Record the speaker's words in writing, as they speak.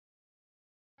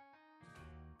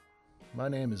My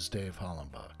name is Dave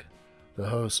Hollenbach, the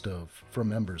host of From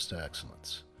Members to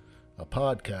Excellence, a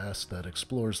podcast that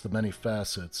explores the many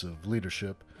facets of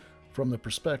leadership from the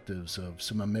perspectives of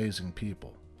some amazing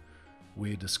people.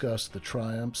 We discuss the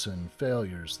triumphs and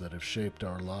failures that have shaped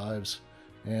our lives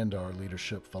and our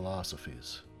leadership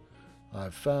philosophies.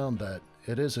 I've found that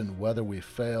it isn't whether we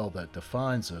fail that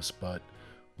defines us, but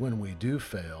when we do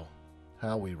fail,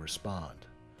 how we respond.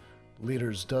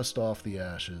 Leaders dust off the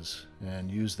ashes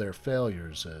and use their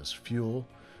failures as fuel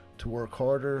to work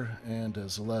harder and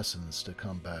as lessons to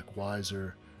come back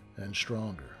wiser and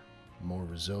stronger, more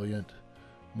resilient,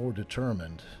 more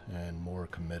determined, and more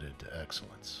committed to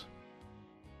excellence.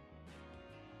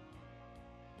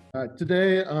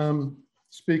 Today, I'm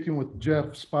speaking with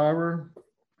Jeff Spirer.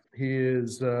 He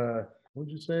is, what did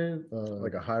you say?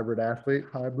 Like a hybrid athlete,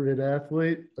 Hybrid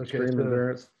athlete. Okay, extreme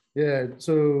endurance. yeah.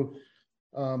 So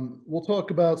we'll talk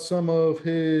about some of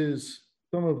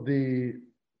the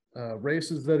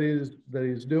races that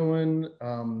he's doing,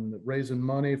 raising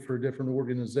money for different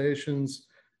organizations.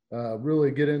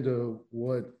 Really get into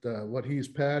what he's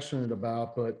passionate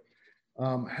about, but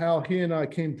how he and I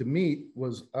came to meet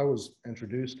was I was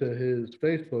introduced to his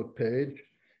Facebook page,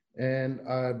 and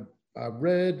I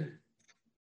read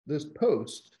this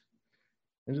post,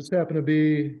 and just happened to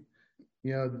be,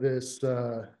 this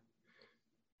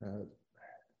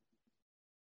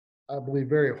I believe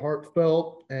very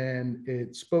heartfelt, and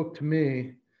it spoke to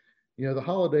me. The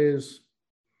holidays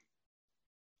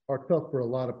are tough for a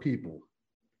lot of people.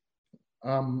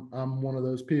 I'm one of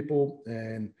those people,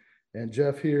 and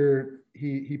Jeff here,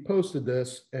 he posted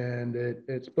this, and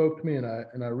it spoke to me,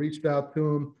 and I reached out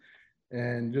to him,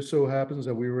 and just so happens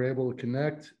that we were able to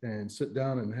connect and sit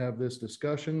down and have this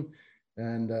discussion.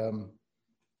 And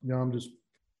I'm just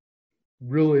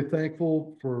really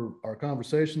thankful for our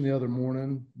conversation the other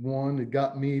morning. One, it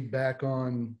got me back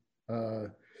on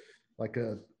like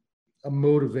a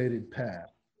motivated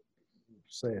path,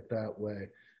 say it that way.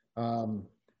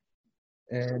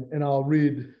 And I'll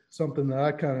read something that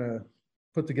I kind of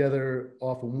put together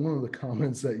off of one of the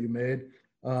comments that you made.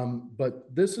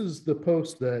 But this is the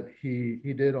post that he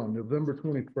did on November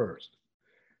 21st.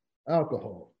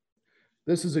 Alcohol.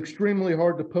 This is extremely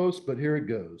hard to post, but here it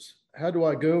goes. How do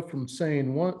I go from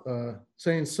saying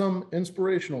some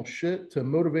inspirational shit to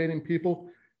motivating people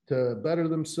to better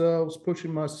themselves,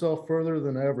 pushing myself further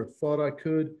than I ever thought I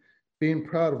could, being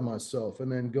proud of myself,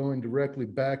 and then going directly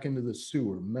back into the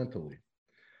sewer mentally?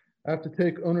 I have to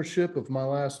take ownership of my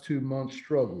last 2 months'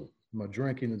 struggle. My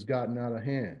drinking has gotten out of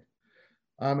hand.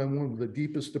 I'm in one of the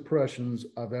deepest depressions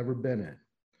I've ever been in.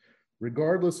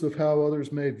 Regardless of how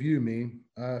others may view me,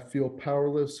 I feel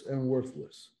powerless and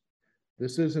worthless.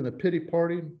 This isn't a pity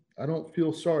party. I don't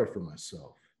feel sorry for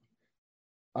myself.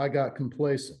 I got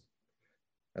complacent.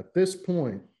 At this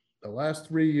point, the last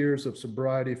 3 years of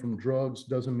sobriety from drugs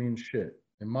doesn't mean shit.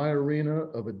 In my arena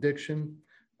of addiction,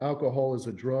 alcohol is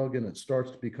a drug and it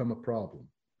starts to become a problem.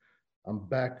 I'm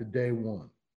back to day one.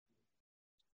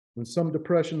 When some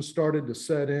depression started to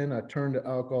set in, I turned to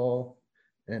alcohol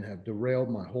and have derailed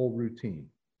my whole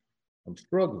routine. I'm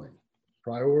struggling.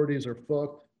 Priorities are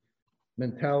fucked.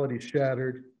 Mentality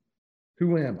shattered.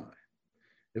 Who am I?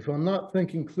 If I'm not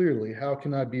thinking clearly, how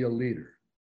can I be a leader?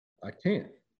 I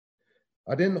can't.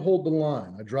 I didn't hold the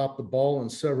line. I dropped the ball in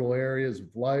several areas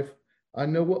of life. I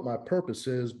know what my purpose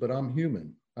is, but I'm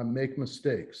human. I make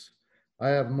mistakes. I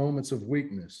have moments of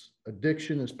weakness.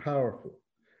 Addiction is powerful.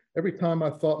 Every time I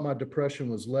thought my depression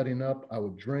was letting up, I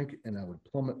would drink and I would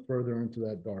plummet further into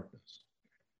that darkness.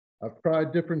 I've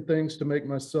tried different things to make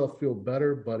myself feel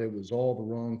better, but it was all the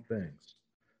wrong things.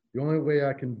 The only way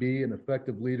I can be an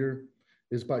effective leader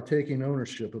is by taking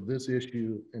ownership of this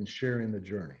issue and sharing the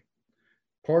journey.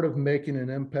 Part of making an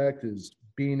impact is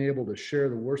being able to share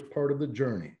the worst part of the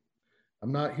journey.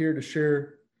 I'm not here to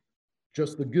share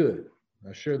just the good.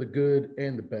 I share the good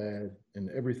and the bad and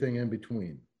everything in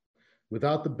between.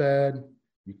 Without the bad,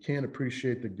 you can't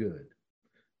appreciate the good.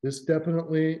 This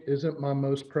definitely isn't my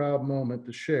most proud moment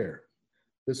to share.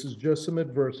 This is just some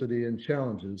adversity and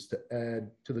challenges to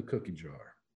add to the cookie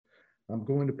jar. I'm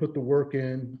going to put the work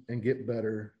in and get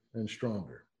better and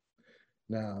stronger.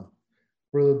 Now,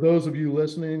 for those of you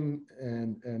listening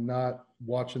and not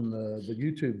watching the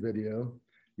YouTube video,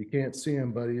 you can't see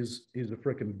him, but he's a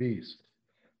freaking beast.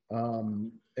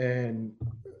 And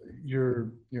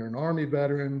you're an Army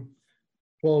veteran,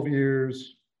 12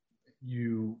 years.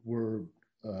 You were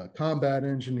a combat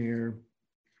engineer.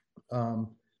 How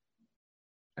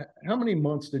many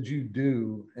months did you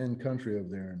do in country over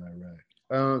there in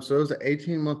Iraq? So it was an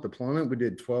 18-month deployment. We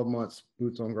did 12 months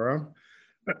boots on ground.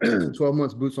 12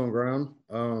 months boots on ground.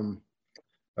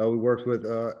 We worked with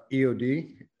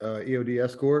EOD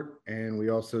escort, and we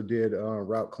also did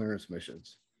route clearance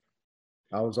missions.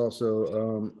 I was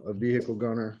also a vehicle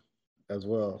gunner as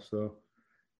well. So,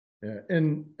 yeah,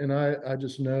 and I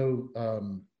just know,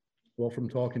 well, from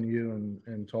talking to you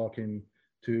and talking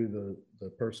to the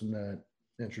person that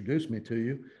introduced me to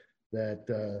you, that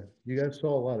you guys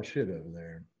saw a lot of shit over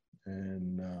there,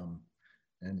 and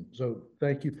so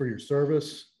thank you for your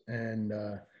service, and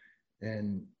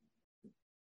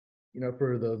you know,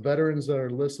 for the veterans that are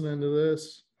listening to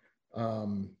this,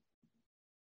 the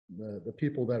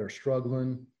people that are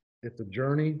struggling, it's a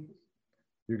journey.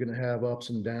 You're going to have ups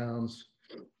and downs,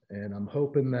 and I'm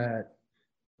hoping that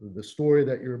the story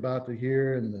that you're about to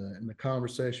hear and the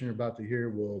conversation you're about to hear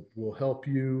will help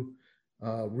you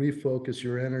refocus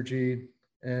your energy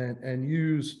and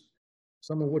use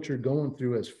some of what you're going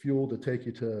through as fuel to take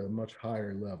you to a much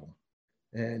higher level.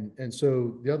 And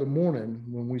so the other morning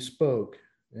when we spoke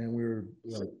and we were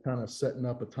like kind of setting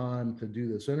up a time to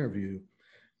do this interview,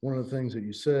 one of the things that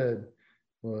you said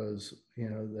was, you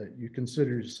know, that you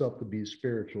consider yourself to be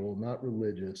spiritual, not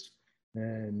religious.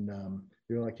 And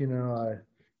you're like, you know,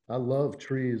 I love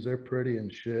trees. They're pretty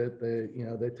and shit. They, you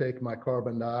know, they take my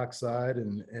carbon dioxide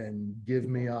and give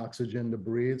me oxygen to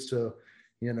breathe. So,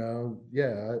 you know,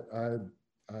 yeah, I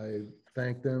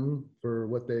thank them for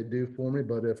what they do for me.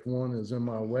 But if one is in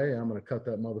my way, I'm going to cut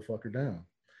that motherfucker down.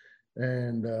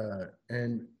 And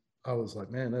I was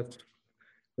like, man,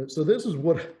 so this is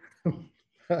what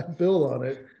I build on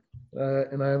it.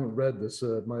 And I haven't read this,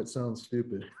 so it might sound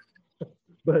stupid,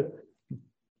 but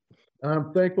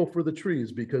I'm thankful for the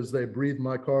trees because they breathe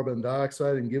my carbon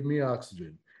dioxide and give me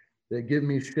oxygen. They give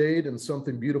me shade and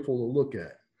something beautiful to look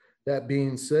at. That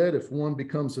being said, if one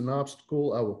becomes an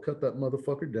obstacle, I will cut that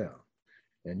motherfucker down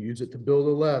and use it to build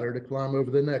a ladder to climb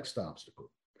over the next obstacle.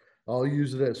 I'll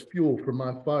use it as fuel for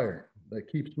my fire that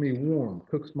keeps me warm,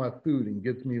 cooks my food, and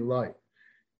gives me light.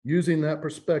 Using that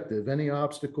perspective, any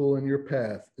obstacle in your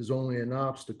path is only an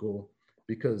obstacle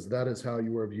because that is how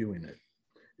you are viewing it.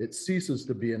 It ceases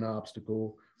to be an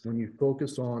obstacle when you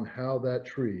focus on how that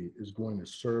tree is going to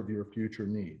serve your future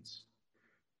needs.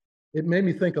 It made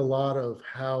me think a lot of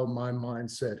how my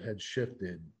mindset had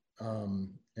shifted,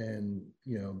 and,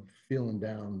 you know, feeling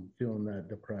down, feeling that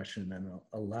depression and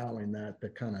allowing that to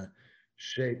kind of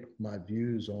shape my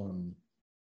views on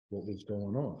what was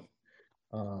going on.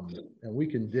 And we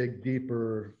can dig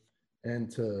deeper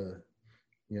into,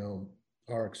 you know,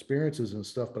 our experiences and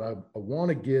stuff, but I want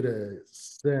to get a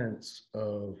sense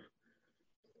of,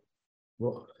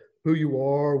 well, who you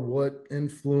are, what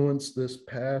influenced this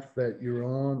path that you're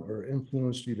on, or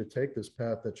influenced you to take this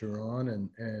path that you're on.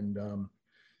 And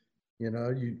you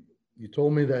know, you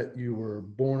told me that you were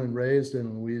born and raised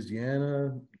in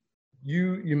Louisiana.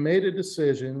 You made a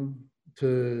decision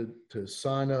to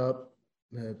sign up,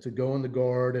 to go in the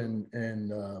Guard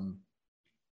and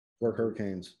work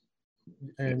hurricanes.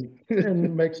 And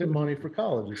make some money for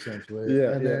college, essentially.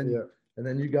 Yeah, And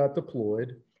then you got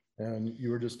deployed, and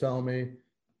you were just telling me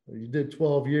you did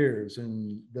 12 years,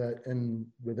 and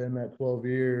within that 12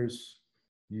 years,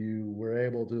 you were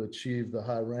able to achieve the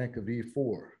high rank of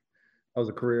E4. I was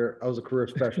a career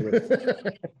specialist.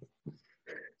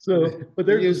 So, but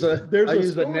there's a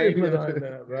story negative behind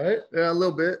that, right? Yeah, a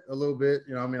little bit.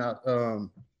 You know, I mean,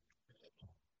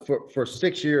 for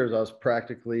 6 years, I was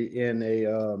practically in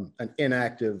an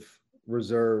inactive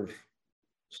reserve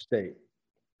state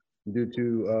due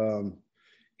to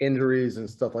injuries and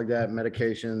stuff like that,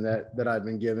 medication that I'd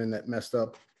been given that messed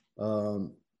up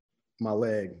my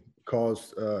leg,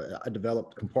 caused, I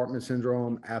developed compartment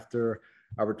syndrome after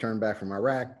I returned back from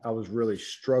Iraq. I was really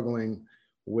struggling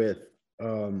with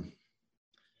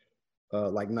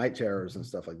like night terrors and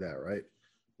stuff like that, right?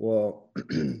 Well,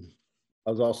 I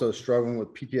was also struggling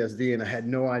with PTSD, and I had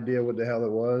no idea what the hell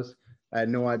it was. I had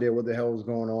no idea what the hell was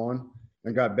going on.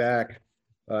 I got back.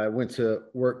 I went to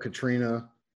work Katrina.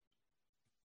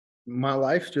 My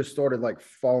life just started like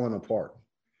falling apart.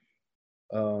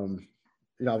 You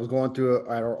know, I was going through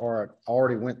I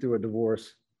already went through a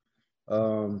divorce.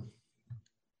 I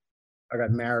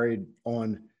got married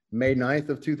on May 9th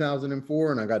of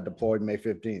 2004, and I got deployed May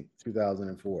 15th,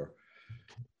 2004.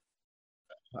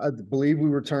 I believe we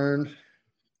returned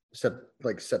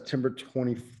like September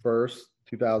 21st,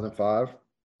 2005.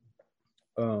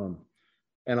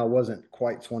 And I wasn't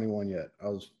quite 21 yet. I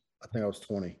think I was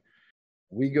 20.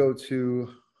 We go to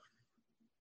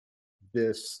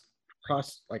this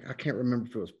process, like, I can't remember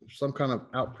if it was some kind of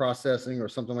out processing or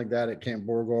something like that at Camp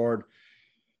Beauregard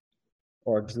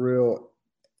or a drill.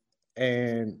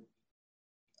 And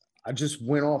I just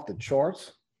went off the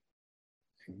charts,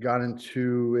 got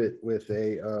into it with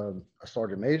a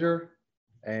sergeant major,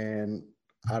 and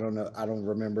I don't know, I don't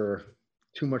remember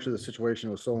too much of the situation.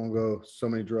 It was so long ago, so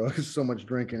many drugs, so much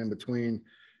drinking in between,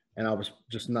 and I was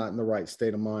just not in the right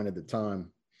state of mind at the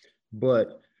time.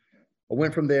 But I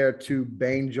went from there to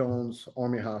Bain Jones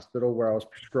Army Hospital, where I was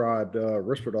prescribed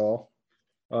Risperdal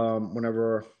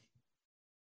whenever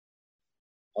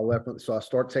I left. So I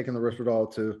started taking the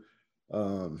Risperdal to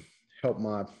help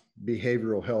my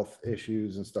behavioral health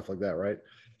issues and stuff like that, right?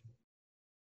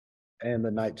 And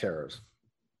the night terrors.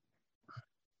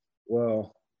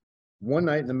 Well, one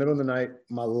night in the middle of the night,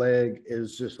 my leg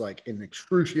is just like in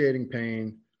excruciating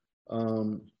pain.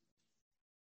 And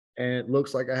it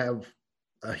looks like I have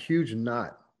a huge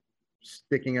knot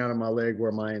sticking out of my leg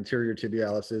where my anterior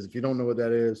tibialis is. If you don't know what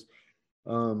that is,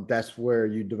 that's where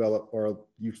you develop or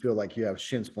you feel like you have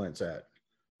shin splints at.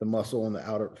 The muscle on the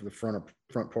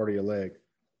front part of your leg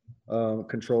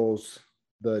controls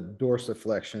the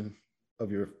dorsiflexion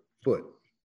of your foot.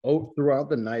 Oh, throughout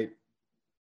the night,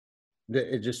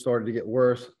 it just started to get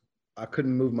worse. I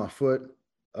couldn't move my foot,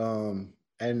 and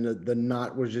the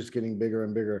knot was just getting bigger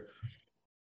and bigger.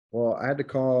 Well, I had to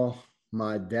call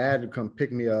my dad to come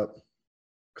pick me up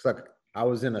because I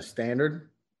was in a standard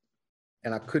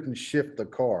and I couldn't shift the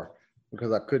car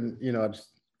because I couldn't, I just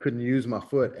couldn't use my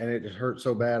foot, and it just hurt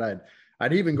so bad.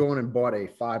 I'd even gone and bought a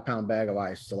 5-pound bag of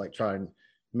ice to like try and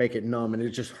make it numb, and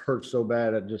it just hurt so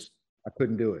bad. I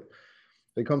couldn't do it.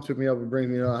 They come pick me up and bring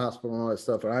me to the hospital and all that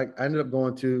stuff. And I ended up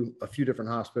going to a few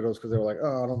different hospitals because they were like,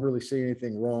 oh, I don't really see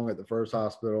anything wrong at the first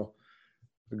hospital.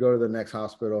 We go to the next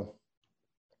hospital.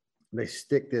 They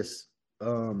stick this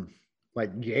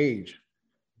like gauge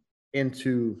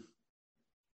into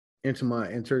my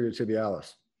anterior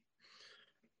tibialis.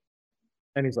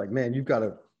 And he's like, man,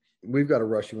 we've got to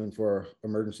rush you in for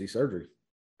emergency surgery.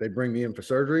 They bring me in for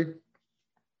surgery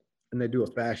and they do a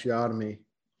fasciotomy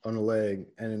on the leg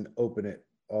and then open it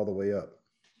all the way up.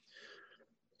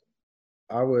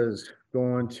 I was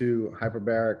going to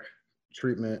hyperbaric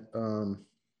treatment. I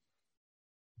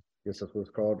guess that's what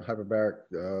it's called, hyperbaric,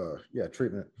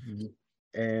 treatment.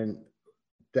 Mm-hmm. And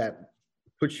that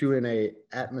puts you in a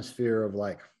atmosphere of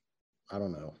like, I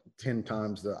don't know, 10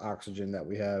 times the oxygen that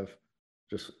we have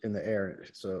just in the air.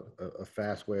 It's a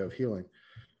fast way of healing.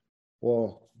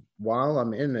 Well, while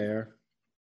I'm in there,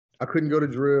 I couldn't go to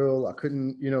drill. I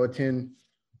couldn't, attend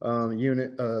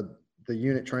the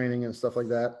unit training and stuff like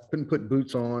that. Couldn't put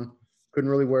boots on.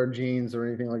 Couldn't really wear jeans or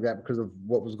anything like that because of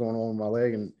what was going on with my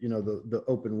leg and the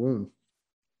open wound.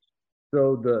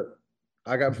 So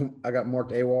I got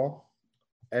marked AWOL,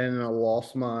 and I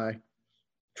lost my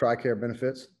TRICARE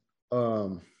benefits.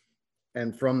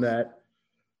 And from that,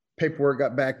 paperwork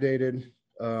got backdated,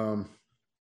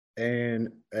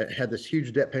 and it had this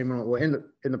huge debt payment. Well,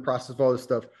 in the process of all this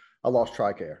stuff, I lost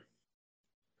TRICARE,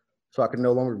 so I could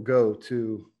no longer go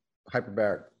to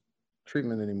hyperbaric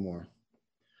treatment anymore.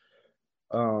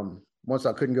 Once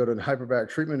I couldn't go to the hyperbaric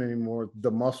treatment anymore, the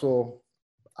muscle,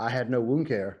 I had no wound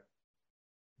care,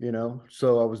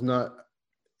 so I was not.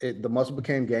 The muscle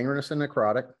became gangrenous and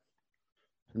necrotic,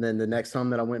 and then the next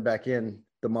time that I went back in,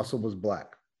 the muscle was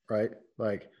black, right?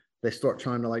 Like they start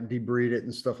trying to like debride it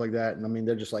and stuff like that, and I mean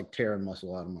they're just like tearing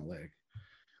muscle out of my leg.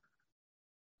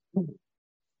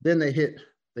 Then they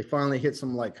finally hit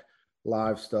some like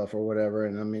live stuff or whatever.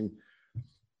 And I mean,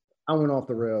 I went off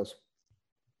the rails,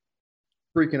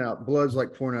 freaking out. Blood's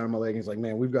like pouring out of my leg. He's like,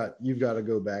 man, you've got to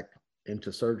go back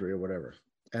into surgery or whatever.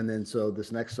 And then, so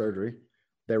this next surgery,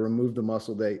 they remove the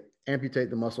muscle, they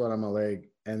amputate the muscle out of my leg.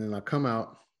 And then I come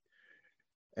out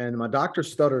and my doctor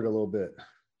stuttered a little bit.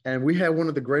 And we had one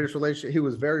of the greatest relationships. He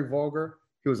was very vulgar.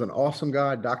 He was an awesome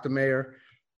guy, Dr. Mayer.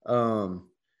 And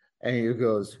he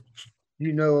goes, I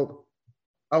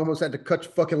almost had to cut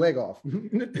your fucking leg off,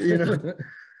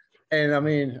 And I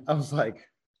mean, I was like,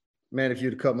 man, if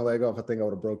you'd cut my leg off, I think I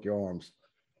would have broke your arms.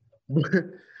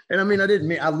 And I mean,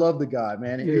 I love the guy,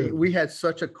 man. Yeah. We had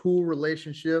such a cool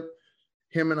relationship,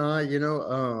 him and I,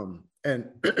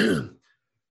 and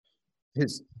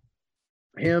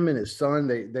him and his son,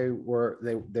 they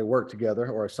worked together,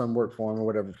 or his son worked for him or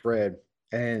whatever, Fred.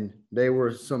 And they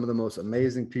were some of the most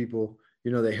amazing people.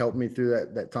 They helped me through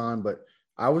that time, but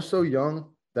I was so young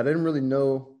that I didn't really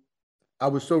know. I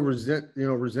was so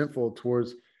resentful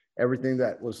towards everything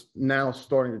that was now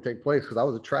starting to take place, because I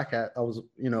was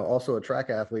also a track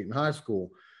athlete in high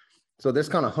school. So this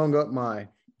kind of hung up my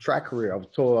track career. I was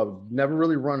told I would never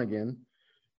really run again,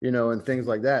 and things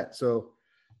like that. So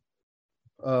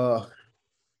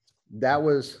that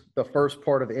was the first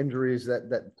part of the injuries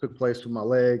that took place with my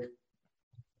leg.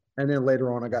 And then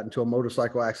later on, I got into a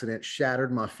motorcycle accident,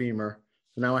 shattered my femur,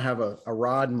 So now I have a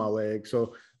rod in my leg.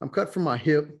 So I'm cut from my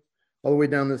hip all the way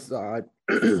down this side.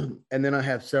 And then I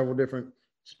have several different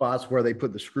spots where they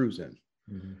put the screws in.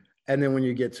 Mhm. And then when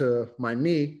you get to my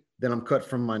knee, then I'm cut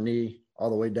from my knee all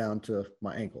the way down to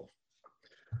my ankle.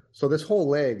 So this whole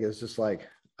leg is just like,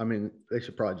 I mean, they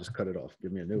should probably just cut it off.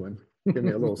 Give me a new one. Give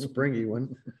me a little springy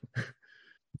one.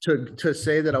 To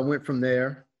say that I went from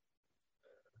there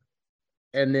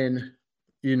and then,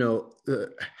 you know,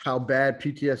 how bad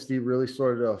PTSD really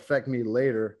started to affect me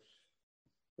later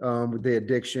with the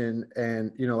addiction.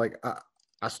 And, you know, like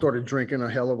I started drinking a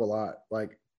hell of a lot.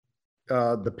 Like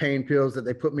the pain pills that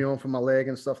they put me on for my leg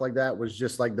and stuff like that was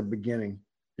just like the beginning.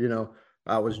 You know,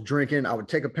 I was drinking, I would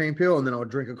take a pain pill and then I would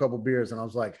drink a couple beers. And I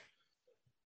was like,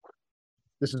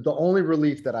 this is the only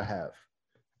relief that I have.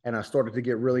 And I started to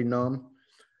get really numb.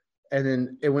 And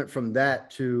then it went from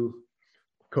that to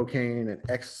cocaine and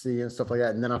ecstasy and stuff like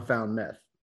that. And then I found meth.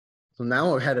 So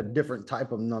now I had a different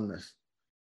type of numbness.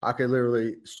 I could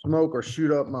literally smoke or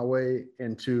shoot up my way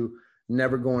into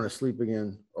never going to sleep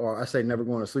again. Or I say never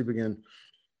going to sleep again.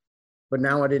 But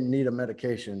now I didn't need a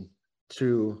medication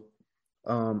to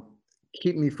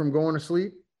keep me from going to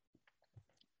sleep.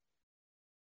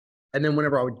 And then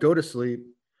whenever I would go to sleep,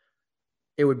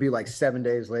 it would be like 7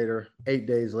 days later, 8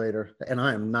 days later. And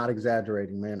I am not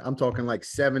exaggerating, man. I'm talking like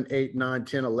 7, 8, 9,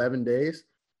 10, 11 days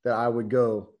that I would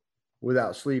go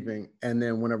without sleeping. And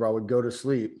then whenever I would go to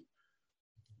sleep,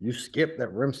 you skip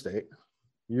that REM state.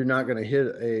 You're not going to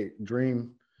hit a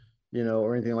dream, you know,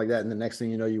 or anything like that. And the next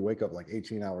thing you know, you wake up like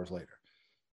 18 hours later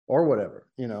or whatever,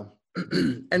 you know,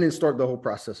 and then start the whole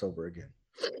process over again.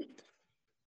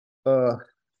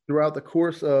 Throughout the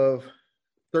course of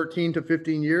 13 to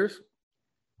 15 years,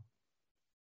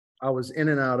 I was in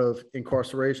and out of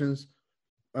incarcerations,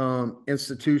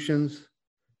 institutions,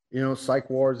 you know,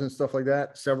 psych wards and stuff like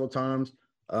that several times.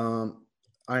 I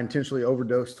intentionally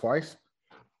overdosed twice,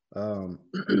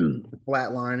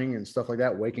 flatlining and stuff like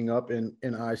that, waking up in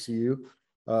ICU,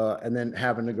 and then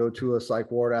having to go to a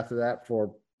psych ward after that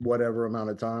for whatever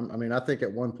amount of time. I mean, I think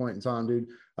at one point in time, dude,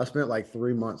 I spent like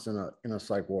 3 months in a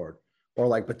psych ward, or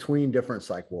like between different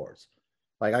psych wards.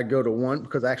 Like I'd go to one,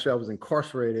 because actually I was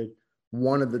incarcerated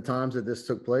one of the times that this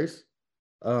took place.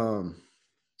 Not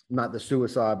the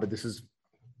suicide, but this is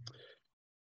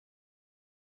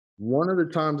one of the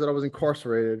times that I was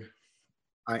incarcerated.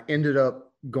 I ended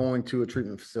up going to a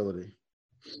treatment facility,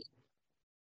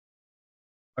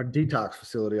 a detox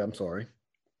facility, I'm sorry.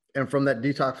 And from that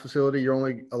detox facility, you're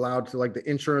only allowed to, like, the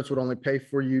insurance would only pay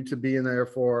for you to be in there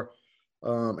for,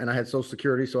 and I had Social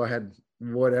Security, so I had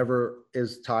whatever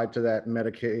is tied to that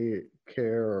Medicaid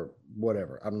care or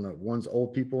whatever. I don't know. One's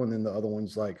old people and then the other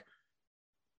one's like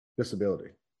disability.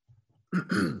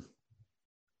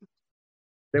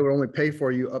 They would only pay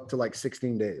for you up to like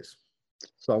 16 days.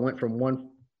 So I went from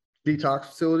one detox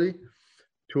facility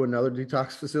to another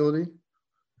detox facility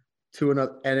to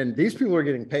another. And then these people are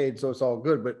getting paid, so it's all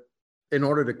good. But in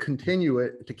order to continue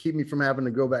it, to keep me from having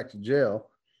to go back to jail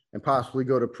and possibly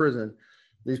go to prison,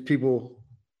 these people,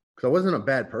 because I wasn't a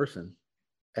bad person,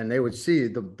 and they would see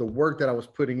the work that I was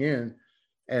putting in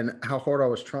and how hard I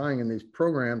was trying in these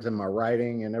programs and my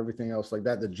writing and everything else like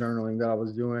that, the journaling that I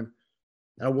was doing.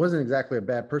 And I wasn't exactly a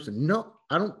bad person. No,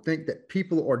 I don't think that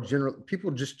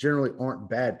people just generally aren't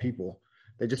bad people.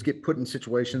 They just get put in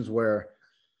situations where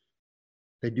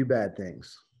they do bad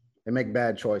things. They make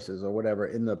bad choices or whatever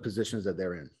in the positions that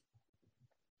they're in.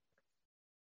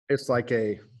 It's like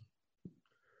a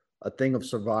thing of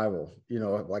survival, you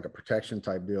know, like a protection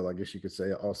type deal, I guess you could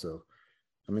say also.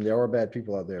 I mean, there are bad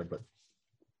people out there, but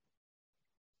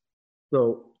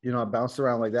so, you know, I bounced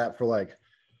around like that for like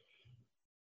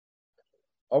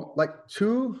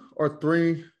 2 or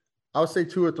 3, I would say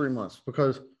 2 or 3 months,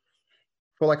 because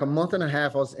for like a month and a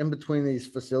half, I was in between these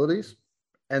facilities.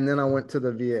 And then I went to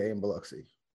the VA in Biloxi,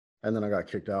 and then I got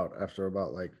kicked out after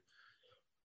about like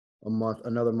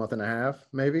another month and a half,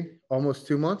 maybe almost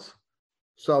 2 months.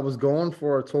 So I was gone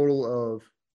for a total of,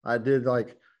 I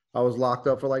was locked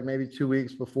up for like maybe 2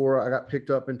 weeks before I got picked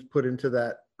up and put into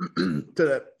that, to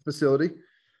that facility.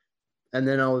 And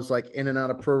then I was like in and out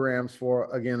of programs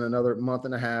for, again, another month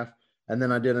and a half. And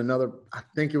then I did another, I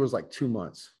think it was like 2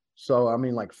 months. So, I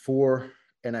mean, like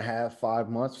 4.5, 5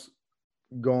 months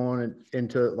going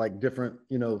into like different,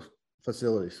 you know,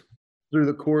 facilities through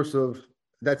the course of,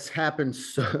 that's happened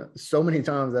so many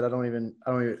times that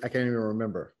I can't even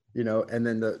remember, you know. And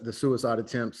then the suicide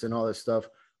attempts and all this stuff,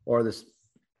 or this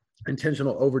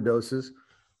intentional overdoses.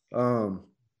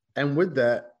 And with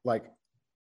that, like,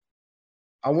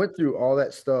 I went through all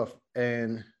that stuff,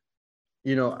 and,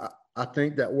 you know, I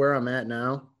think that where I'm at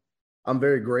now I'm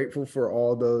very grateful for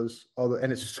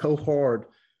and it's so hard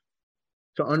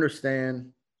to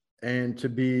understand and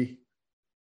to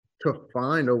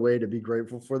find a way to be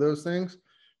grateful for those things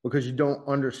because you don't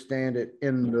understand it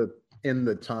in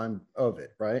the time of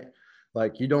it, right?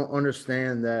 Like you don't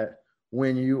understand that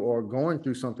when you are going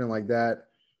through something like that,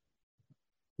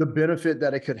 the benefit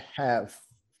that it could have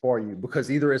for you,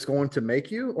 because either it's going to make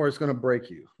you or it's going to break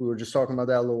you. We were just talking about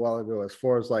that a little while ago, as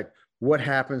far as like what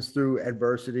happens through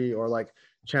adversity or like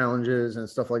challenges and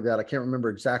stuff like that. I can't remember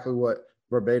exactly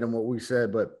verbatim what we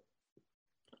said, but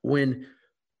when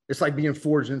it's like being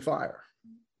forged in fire,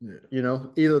 you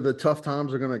know, either the tough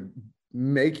times are going to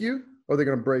make you or they're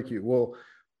going to break you. Well,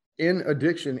 in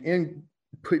addiction, in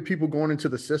people going into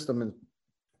the system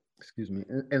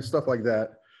and stuff like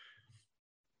that,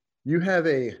 you have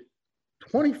a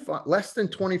less than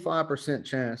 25%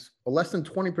 chance or less than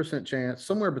 20% chance,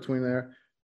 somewhere between there,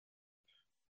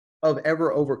 of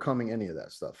ever overcoming any of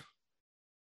that stuff.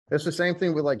 It's the same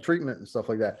thing with like treatment and stuff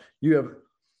like that. You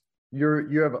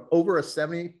have over a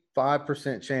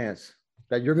 75% chance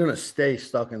that you're going to stay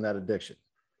stuck in that addiction.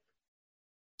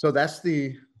 So that's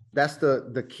the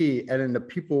key. And then the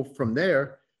people from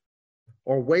there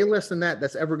are way less than that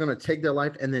that's ever going to take their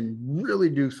life and then really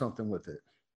do something with it.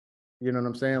 You know what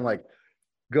I'm saying? Like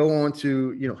go on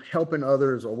to, you know, helping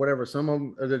others or whatever. Some of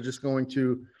them are just going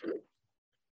to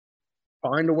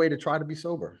find a way to try to be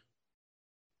sober.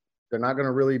 They're not going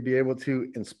to really be able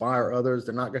to inspire others.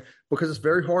 They're not going, because it's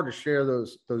very hard to share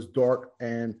those dark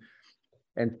and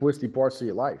twisty parts of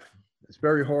your life. It's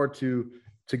very hard to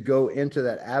go into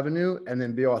that avenue and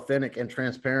then be authentic and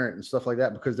transparent and stuff like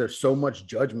that, because there's so much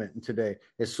judgment in today.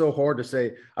 It's so hard to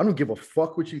say, I don't give a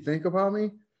fuck what you think about me.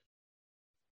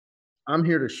 I'm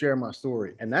here to share my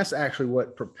story. And that's actually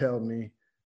what propelled me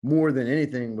more than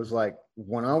anything, was like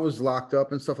when I was locked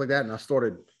up and stuff like that, and I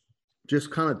started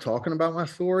just kind of talking about my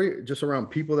story just around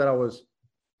people that I was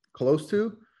close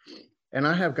to. And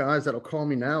I have guys that'll call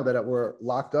me now that were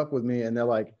locked up with me, and they're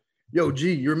like, yo,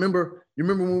 G, you remember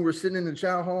when we were sitting in the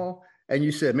chow hall and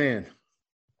you said, man,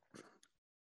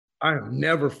 I am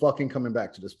never fucking coming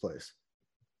back to this place.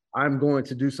 I'm going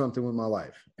to do something with my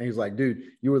life. And he's like, dude,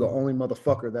 you were the only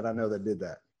motherfucker that I know that did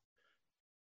that.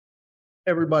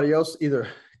 Everybody else either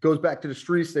goes back to the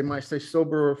streets, they might stay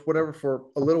sober or whatever for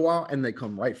a little while, and they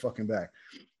come right fucking back.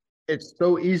 It's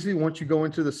so easy once you go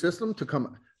into the system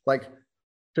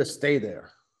to stay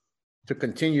there, to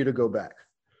continue to go back.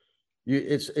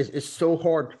 It's so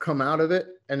hard to come out of it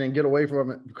and then get away from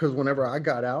it, because whenever I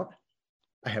got out,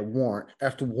 I had warrant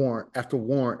after warrant after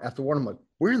warrant after warrant. I'm like,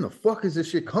 where in the fuck is this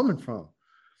shit coming from?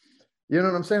 You know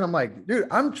what I'm saying? I'm like, dude,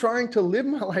 I'm trying to live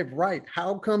my life right.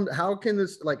 How can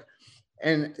this, like,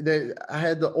 and I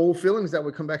had the old feelings that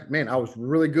would come back. Man, I was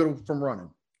really good from running.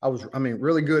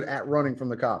 Really good at running from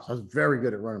the cops. I was very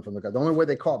good at running from the cops. The only way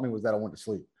they caught me was that I went to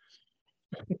sleep.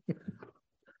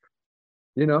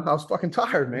 You know, I was fucking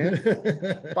tired, man.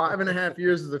 5.5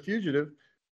 years as a fugitive,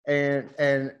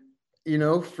 and you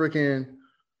know, freaking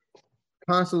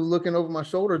constantly looking over my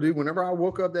shoulder, dude. Whenever I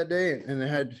woke up that day and they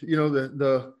had, you know,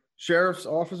 the sheriff's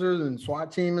officers and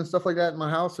SWAT team and stuff like that in my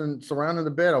house and surrounding the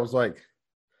bed, I was like,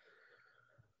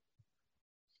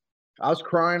 I was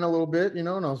crying a little bit, you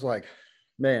know, and I was like,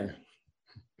 man,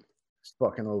 it's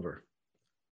fucking over.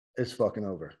 It's fucking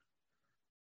over.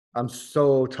 I'm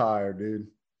so tired, dude.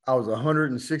 I was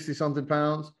 160 something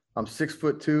pounds. I'm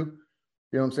 6'2". You know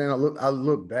what I'm saying? I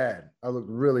look bad. I look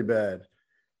really bad.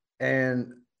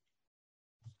 And,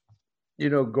 you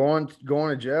know, going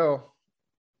to jail,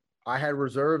 I had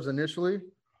reserves initially.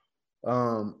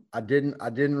 I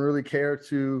didn't really care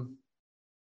to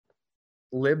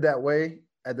live that way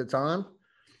at the time,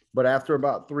 but after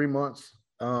about 3 months,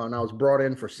 and I was brought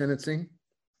in for sentencing,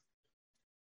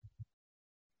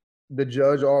 the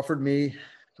judge offered me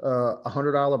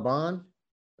 $100 bond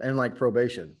and like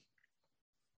probation.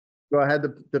 So I had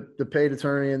the paid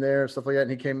attorney in there, stuff like that,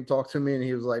 and he came and talked to me, and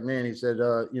he was like, man, he said,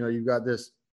 you know, you've got this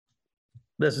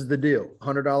is the deal,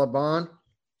 $100 bond,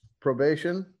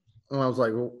 probation. And I was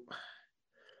like, well,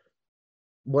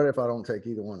 what if I don't take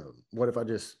either one of them? What if I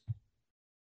just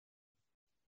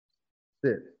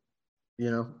sit,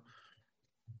 you know?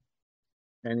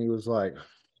 And he was like,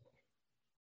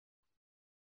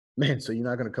 man, so you're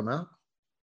not going to come out?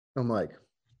 I'm like,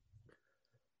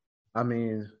 I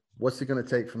mean, what's it going to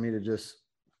take for me to just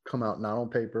come out not on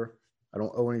paper? I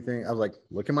don't owe anything. I was like,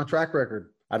 look at my track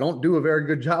record. I don't do a very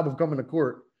good job of coming to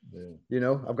court. Yeah. You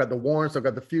know, I've got the warrants, I've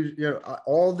got the few, you know,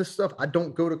 all this stuff. I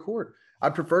don't go to court. I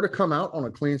prefer to come out on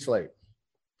a clean slate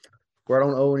where I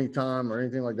don't owe any time or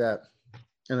anything like that.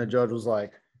 And the judge was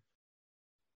like,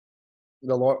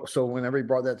 the law. So whenever he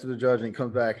brought that to the judge and he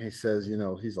comes back and he says,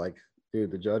 he's like,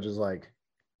 dude, the judge is like,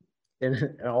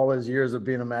 in all his years of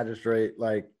being a magistrate,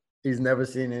 like he's never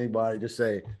seen anybody just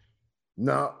say,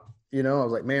 no, I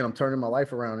was like, man, I'm turning my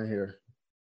life around in here.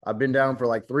 I've been down for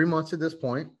like 3 months at this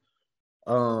point.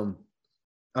 I'm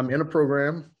in a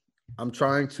program. I'm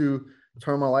trying to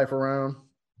turn my life around.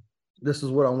 This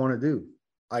is what I want to do.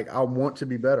 Like, I want to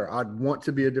be better. I want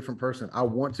to be a different person. I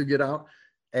want to get out,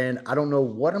 and I don't know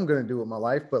what I'm going to do with my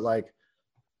life, but like,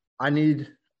 I need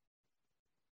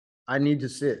to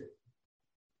sit.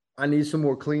 I need some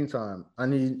more clean time. I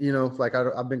need, like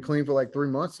I've been clean for like 3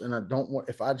 months, and I don't want,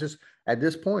 if I just, at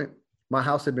this point, my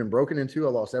house had been broken into.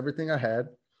 I lost everything I had.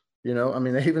 I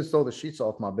mean, they even stole the sheets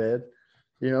off my bed.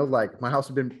 Like my house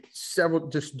had been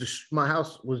my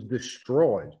house was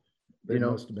destroyed. They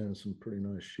must have been some pretty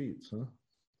nice sheets, huh?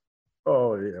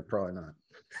 Oh yeah, probably not.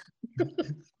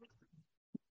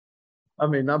 I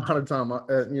mean, not by the time,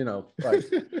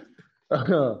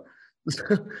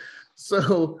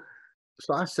 so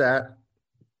I sat,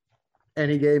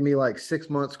 and he gave me like 6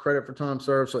 months credit for time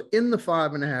served. So in the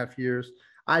 5.5 years,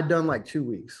 I'd done like 2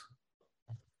 weeks.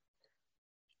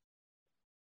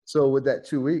 So with that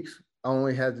 2 weeks, I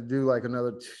only had to do like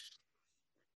another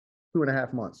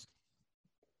 2.5 months.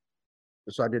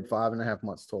 So I did 5.5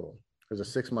 months total. It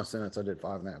was a 6-month sentence. I did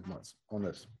 5.5 months on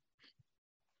this.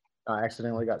 I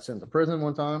accidentally got sent to prison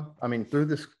one time. I mean, through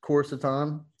this course of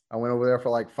time, I went over there for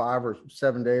like 5 or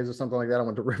 7 days or something like that. I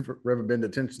went to Riverbend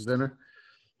Detention Center.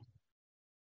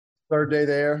 Third day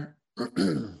there,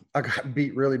 I got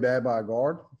beat really bad by a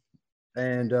guard.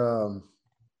 And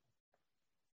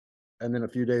then a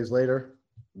few days later,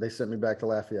 they sent me back to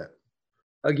Lafayette.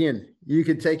 Again, you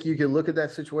could look at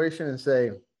that situation and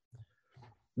say,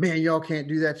 man, y'all can't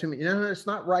do that to me. It's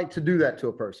not right to do that to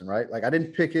a person, right? Like, I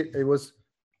didn't pick it. It was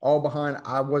all behind.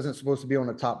 I wasn't supposed to be on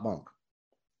the top bunk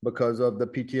because of the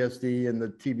PTSD and the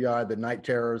TBI, the night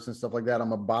terrors and stuff like that.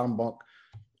 I'm a bottom bunk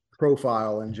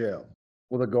profile in jail.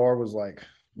 Well, the guard was like,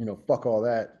 fuck all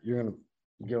that. You're going to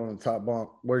get on the top bunk.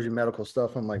 Where's your medical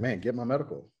stuff? I'm like, man, get my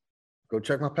medical. Go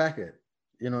check my packet.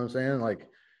 You know what I'm saying? Like,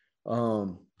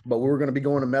 but we were going to be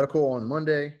going to medical on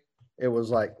Monday. It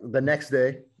was like the next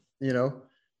day,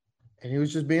 and he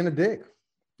was just being a dick,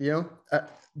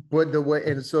 but the way,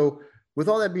 and so with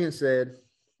all that being said,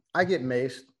 I get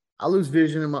maced. I lose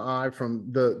vision in my eye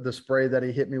from the spray that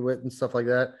he hit me with and stuff like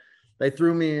that. They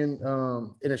threw me in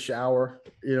a shower,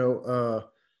 and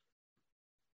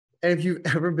if you've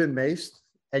ever been maced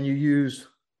and you're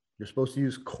supposed to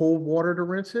use cold water to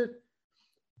rinse it.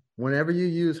 Whenever you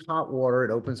use hot water,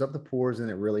 it opens up the pores and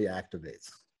it really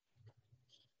activates.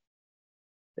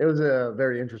 It was a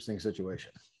very interesting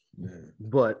situation. Yeah.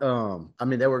 But I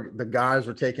mean, the guys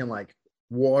were taking like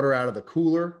water out of the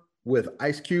cooler with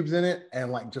ice cubes in it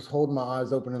and like just holding my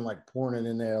eyes open and like pouring it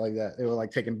in there like that. They were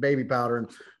like taking baby powder and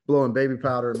blowing baby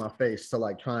powder in my face to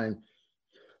like try and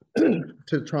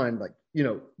like,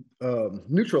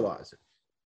 neutralize it.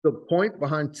 The point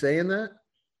behind saying that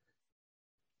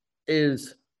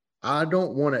is I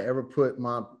don't want to ever put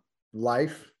my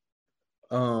life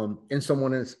in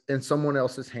someone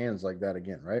else's hands like that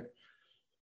again, right?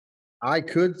 I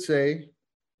could say,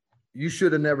 you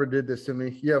should have never did this to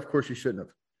me. Yeah, of course you shouldn't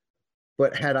have.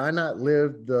 But had I not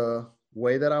lived the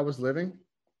way that I was living,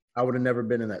 I would have never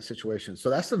been in that situation. So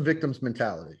that's the victim's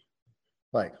mentality.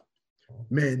 Like,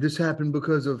 man, this happened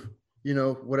because of,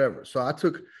 whatever. So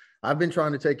I've been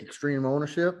trying to take extreme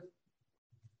ownership.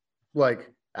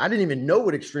 Like, I didn't even know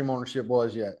what extreme ownership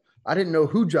was yet. I didn't know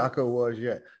who Jocko was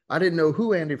yet. I didn't know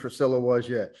who Andy Frisella was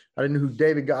yet. I didn't know who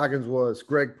David Goggins was,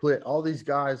 Greg Plitt, all these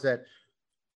guys that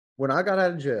when I got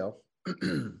out of jail,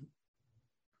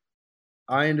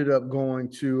 I ended up going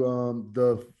to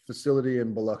the facility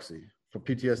in Biloxi for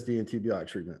PTSD and TBI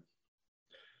treatment.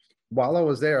 While I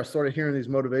was there, I started hearing these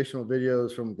motivational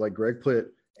videos from like Greg Plitt,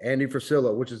 Andy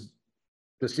Frisella, which is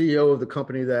the CEO of the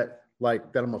company that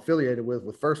I'm affiliated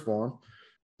with First Farm,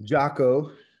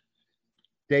 Jocko,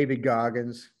 David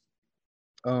Goggins,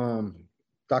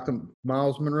 Dr.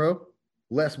 Miles Monroe,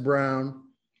 Les Brown,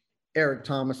 Eric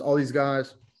Thomas, all these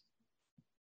guys.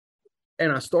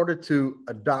 And I started to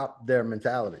adopt their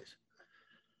mentalities.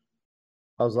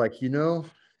 I was like,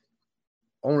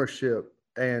 ownership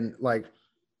and like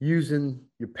using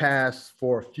your past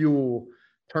for fuel,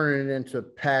 turning it into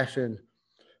passion.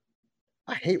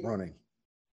 I hate running.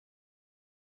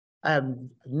 I have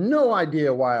no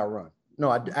idea why I run. No,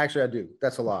 I do.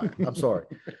 That's a lie. I'm sorry.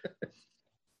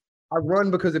 I run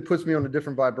because it puts me on a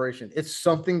different vibration. It's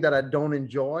something that I don't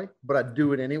enjoy, but I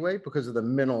do it anyway because of the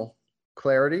mental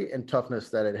clarity and toughness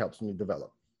that it helps me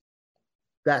develop.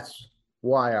 That's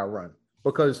why I run.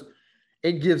 Because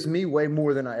it gives me way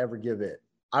more than I ever give it.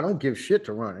 I don't give shit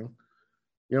to running.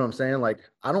 You know what I'm saying? Like,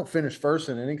 I don't finish first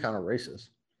in any kind of races.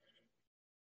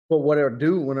 But what I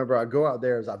do whenever I go out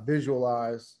there is I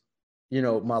visualize,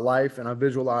 my life, and I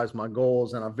visualize my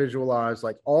goals, and I visualize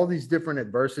like all these different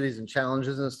adversities and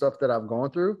challenges and stuff that I've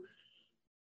gone through.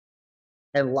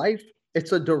 And life,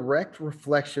 it's a direct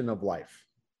reflection of life.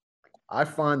 I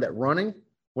find that running,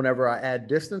 whenever I add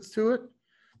distance to it,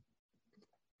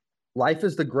 life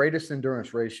is the greatest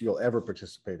endurance race you'll ever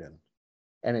participate in.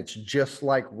 And it's just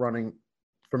like running,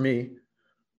 for me,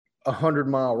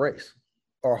 100-mile race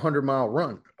or 100-mile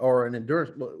run or an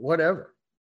endurance, whatever.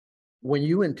 When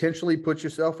you intentionally put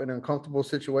yourself in uncomfortable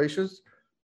situations,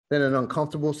 then an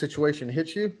uncomfortable situation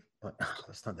hits you, like, oh,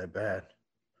 that's not that bad.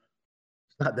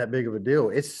 It's not that big of a deal.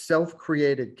 It's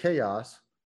self-created chaos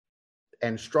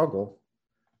and struggle.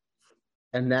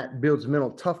 And that builds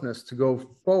mental toughness to go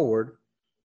forward.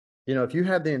 If you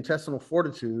have the intestinal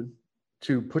fortitude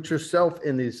to put yourself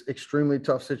in these extremely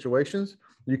tough situations,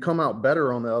 you come out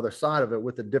better on the other side of it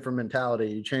with a different mentality.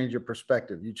 You change your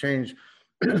perspective. You change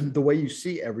the way you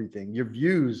see everything, your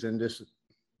views, and just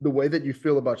the way that you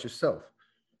feel about yourself.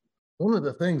 One of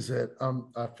the things that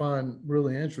I find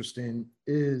really interesting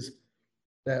is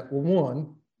that, well,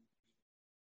 one,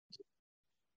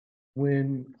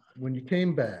 when you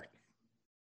came back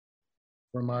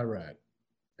from Iraq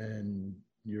and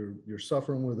you're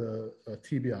suffering with a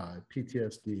TBI,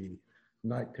 PTSD,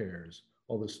 night terrors,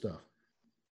 all this stuff.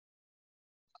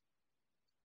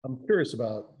 I'm curious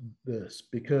about this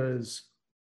because,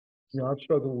 I've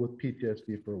struggled with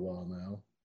PTSD for a while now.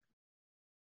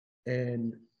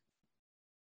 And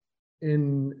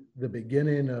in the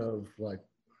beginning of like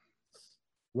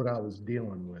what I was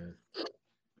dealing with,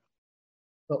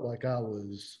 felt like I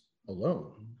was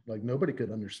alone. Like nobody could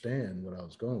understand what I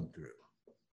was going through.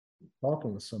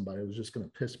 Talking with somebody was just going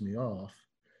to piss me off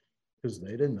because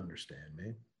they didn't understand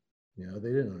me. They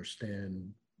didn't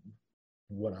understand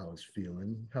what I was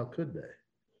feeling. How could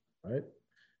they? Right?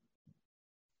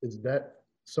 Is that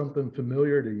something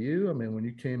familiar to you? I mean, when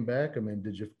you came back,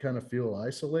 did you kind of feel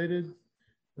isolated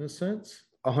in a sense?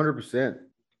 100%.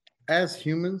 As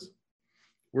humans,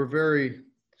 we're very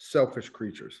selfish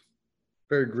creatures,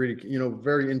 very greedy,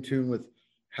 very in tune with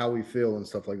how we feel and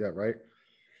stuff like that, right?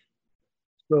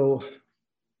 So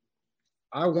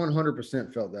I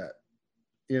 100% felt that,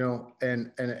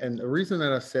 and the reason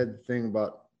that I said the thing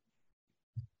about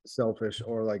selfish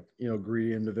or like,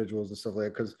 greedy individuals and stuff like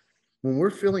that, because when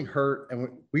we're feeling hurt and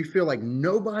we feel like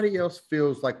nobody else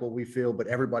feels like what we feel, but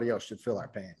everybody else should feel our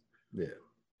pain. Yeah.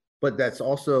 But that's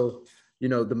also,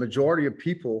 the majority of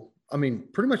people,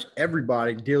 pretty much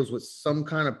everybody deals with some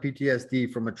kind of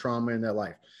PTSD from a trauma in their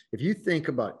life. If you think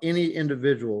about any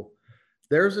individual,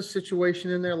 there's a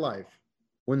situation in their life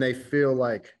when they feel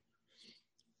like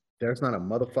there's not a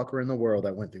motherfucker in the world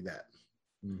that went through that.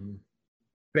 Mm-hmm.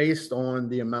 Based on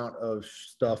the amount of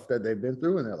stuff that they've been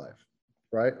through in their life,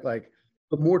 right? Like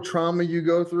the more trauma you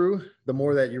go through, the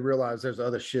more that you realize there's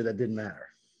other shit that didn't matter.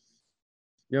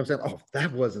 You know what I'm saying? Oh,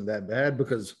 that wasn't that bad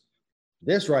because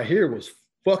this right here was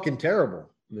fucking terrible.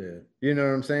 Yeah. You know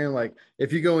what I'm saying? Like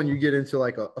if you go and you get into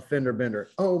like a fender bender,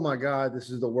 oh my God, this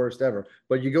is the worst ever.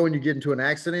 But you go and you get into an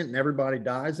accident and everybody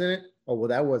dies in it. Oh, well,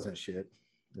 that wasn't shit.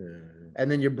 Yeah.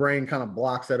 And then your brain kind of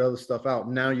blocks that other stuff out.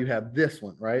 Now you have this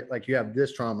one, right? Like you have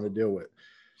this trauma to deal with.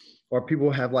 Or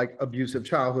people have like abusive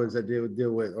childhoods that they would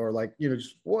deal with, or like,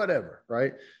 just whatever,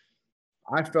 right?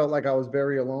 I felt like I was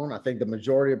very alone. I think the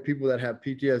majority of people that have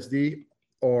PTSD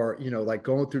or, like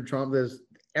going through trauma,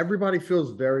 everybody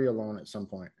feels very alone at some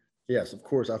point. Yes, of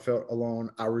course, I felt alone.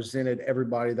 I resented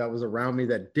everybody that was around me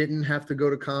that didn't have to go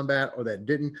to combat or that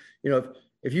didn't,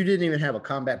 if you didn't even have a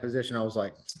combat position, I was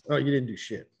like, oh, you didn't do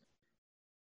shit.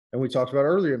 And we talked about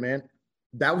earlier, man,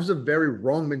 that was a very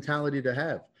wrong mentality to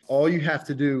have. All you have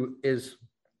to do is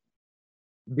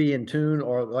be in tune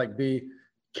or like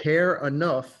care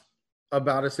enough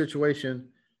about a situation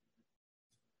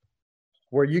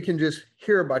where you can just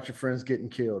hear about your friends getting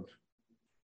killed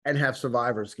and have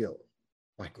survivor's guilt.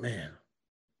 Like, man,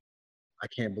 I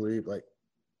can't believe, like,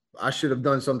 I should have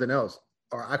done something else.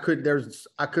 Or I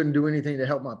couldn't do anything to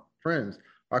help my friends.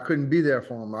 Or I couldn't be there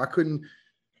for them.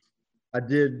 I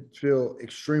did feel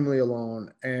extremely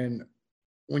alone. And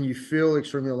when you feel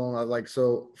extremely alone,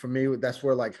 so for me, that's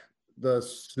where like the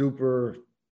super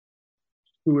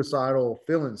suicidal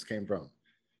feelings came from.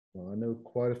 Well, I know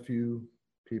quite a few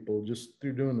people just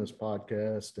through doing this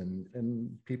podcast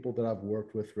and people that I've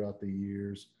worked with throughout the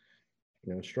years,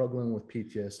 struggling with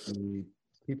PTSD.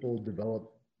 People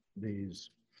develop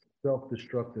these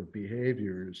self-destructive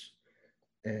behaviors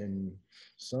and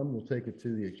some will take it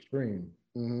to the extreme.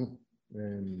 Mm-hmm.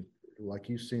 And like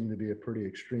you seem to be a pretty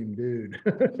extreme dude.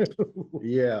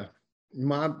 Yeah.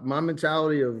 My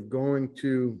mentality of going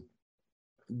to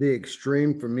the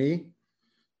extreme for me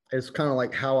is kind of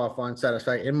like how I find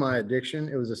satisfaction in my addiction.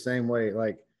 It was the same way.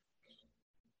 Like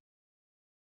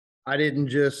I didn't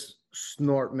just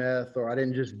snort meth or I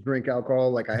didn't just drink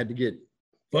alcohol. Like I had to get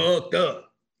fucked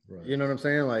up. Right. You know what I'm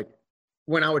saying? Like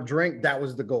when I would drink, that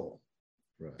was the goal.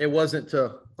 Right. It wasn't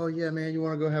to, oh yeah, man, you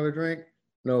want to go have a drink?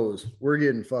 No, it was, we're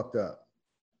getting fucked up,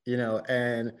 you know,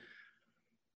 and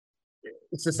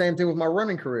it's the same thing with my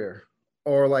running career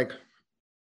or like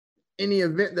any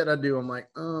event that I do. I'm like,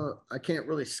 I can't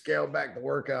really scale back the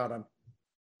workout. I'm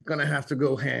going to have to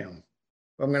go ham.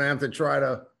 I'm going to have to try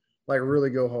to like really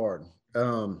go hard.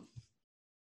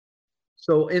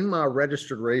 So in my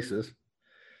registered races,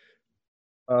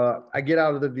 I get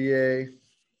out of the VA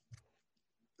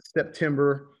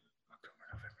September,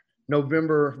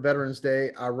 November, Veterans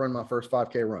Day, I run my first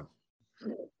 5K run.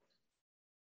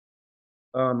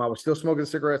 I was still smoking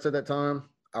cigarettes at that time.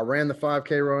 I ran the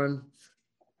 5K run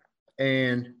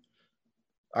and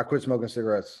I quit smoking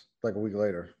cigarettes like a week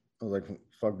later. I was like,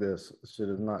 fuck this. This shit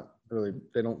is not really,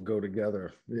 they don't go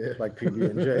together like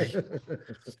PB&J.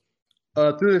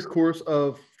 Through this course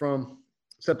of from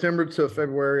September to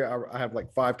February, I have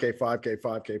like 5K, 5K,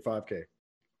 5K, 5K.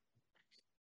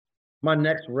 My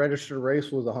next registered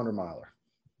race was a 100-miler.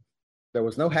 There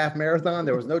was no half marathon.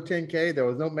 There was no 10K. There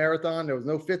was no marathon. There was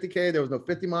no 50K. There was no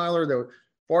 50-miler. There was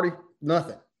 40,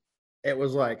 nothing. It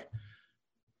was like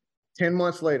 10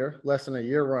 months later, less than a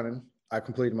year running, I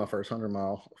completed my first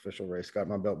 100-mile official race, got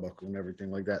my belt buckle and everything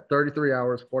like that. 33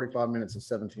 hours, 45 minutes, and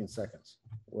 17 seconds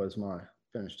was my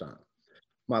finish time.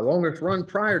 My longest run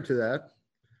prior to that.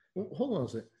 Hold on a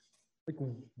second. Like,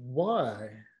 why?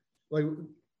 Like,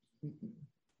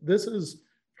 this is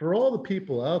for all the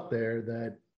people out there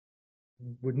that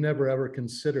would never ever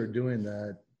consider doing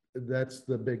that. That's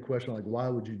the big question. Like, why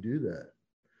would you do that?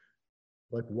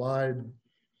 Like, why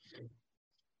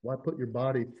put your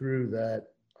body through that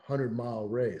 100-mile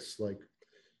race? Like,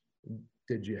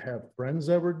 did you have friends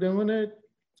ever doing it?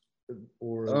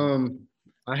 Or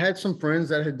I had some friends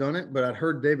that had done it, but I'd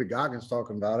heard David Goggins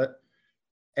talking about it.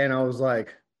 And I was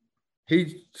like,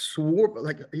 he swore,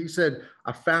 like he said,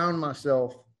 I found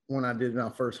myself when I did my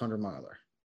first 100-miler.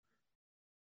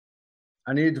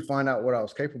 I needed to find out what I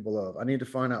was capable of. I needed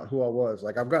to find out who I was.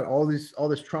 Like I've got all this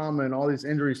trauma and all these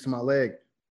injuries to my leg.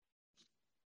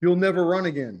 You'll never run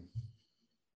again.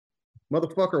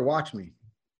 Motherfucker, watch me.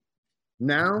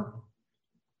 Now,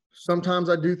 sometimes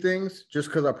I do things just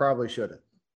because I probably shouldn't.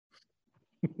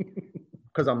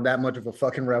 Because I'm that much of a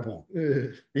fucking rebel.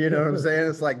 You know what I'm saying?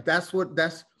 It's like, that's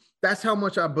how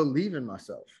much I believe in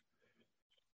myself.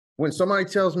 When somebody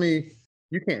tells me,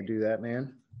 you can't do that,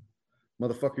 man.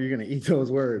 Motherfucker, you're going to eat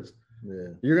those words.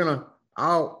 Yeah.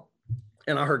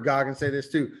 And I heard Goggins say this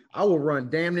too. I will run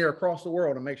damn near across the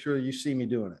world to make sure you see me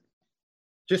doing it.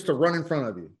 Just to run in front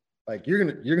of you. Like you're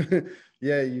going to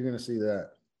see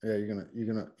that. Yeah, you're going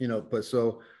to, but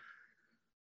so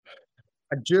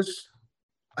I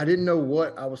didn't know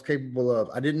what I was capable of.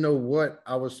 I didn't know what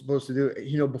I was supposed to do.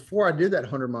 Before I did that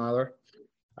 100-miler,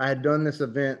 I had done this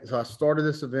event. So I started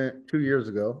this event 2 years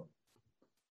ago.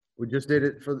 We just did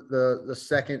it for the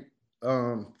second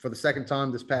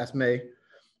time this past May.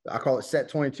 I call it SET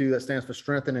 22. That stands for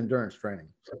Strength and Endurance Training.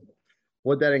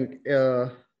 What that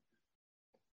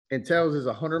entails is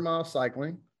 100-mile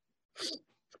cycling,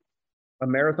 a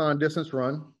marathon distance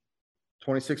run,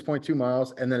 26.2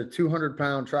 miles, and then a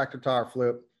 200-pound tractor tire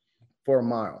flip for a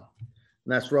mile.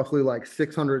 And that's roughly like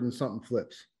 600 and something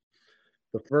flips.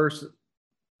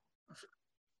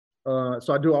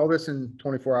 So I do all this in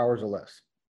 24 hours or less,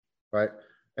 right?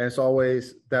 And it's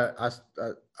always that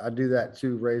I do that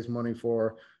to raise money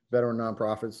for veteran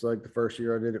nonprofits. Like the first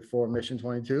year I did it for Mission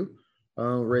 22,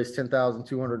 raised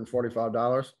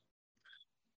 $10,245.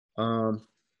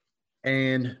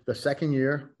 And the second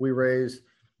year we raised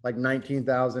like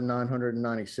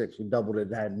 19,996. We doubled it.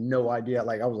 I had no idea.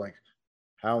 Like I was like,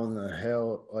 how in the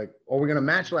hell, like, are we going to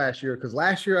match last year? Because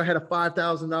last year I had a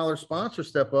 $5,000 sponsor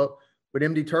step up with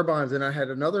MD Turbines. And I had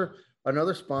another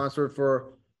sponsor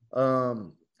for,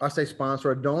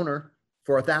 a donor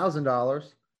for $1,000.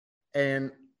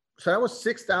 And so that was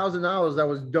 $6,000 that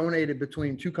was donated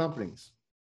between two companies.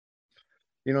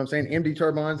 You know what I'm saying? MD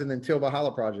Turbines and then Teal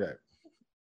Valhalla Project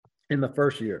in the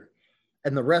first year.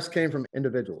 And the rest came from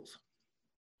individuals.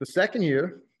 The second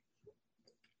year,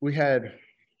 we had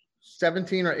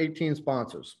 17 or 18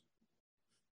 sponsors.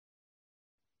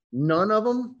 None of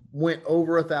them went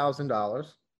over $1,000.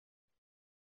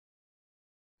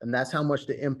 And that's how much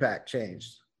the impact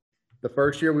changed. The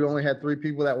first year we only had 3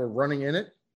 people that were running in it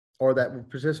or that were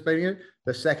participating in it.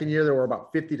 The second year there were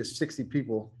about 50 to 60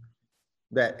 people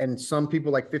and some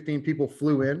people, like 15 people,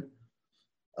 flew in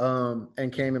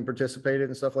and came and participated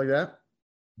and stuff like that.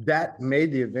 That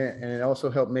made the event, and it also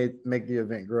helped make the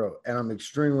event grow. And I'm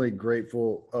extremely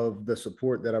grateful of the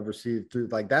support that I've received through,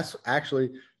 like, that's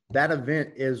actually, that event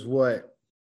is what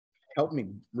helped me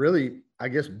really, I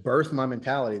guess, birth my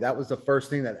mentality. That was the first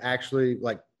thing that actually,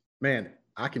 like, man,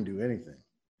 I can do anything.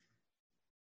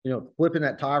 You know, flipping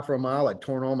that tire for a mile, I'd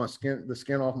torn all the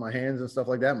skin off my hands and stuff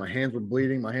like that. My hands were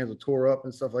bleeding, my hands were tore up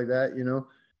and stuff like that, you know,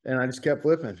 and I just kept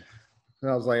flipping. And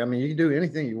I was like, I mean, you can do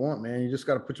anything you want, man. You just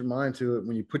got to put your mind to it.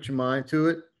 When you put your mind to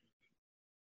it,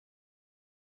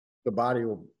 the body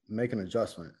will make an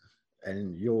adjustment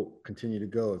and you'll continue to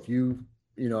go. If you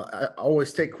know, I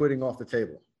always take quitting off the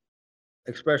table,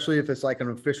 especially if it's like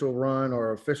an official run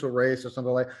or official race or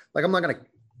something like I'm not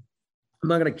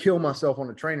going to kill myself on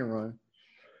a training run.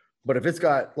 But if it's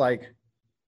got like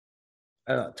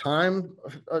time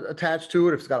attached to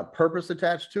it, if it's got a purpose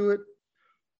attached to it,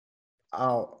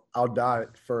 I'll die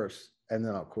first and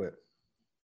then I'll quit.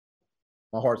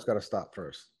 My heart's got to stop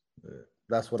first.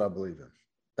 That's what I believe in.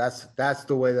 That's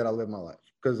the way that I live my life.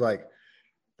 Because like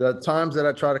the times that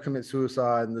I try to commit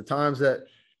suicide and the times that,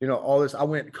 you know, all this, I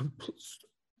went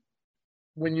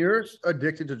when you're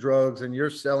addicted to drugs and you're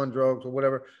selling drugs or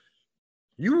whatever,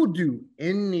 you will do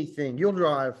anything. You'll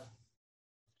drive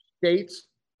states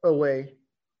away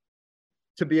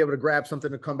to be able to grab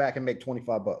something to come back and make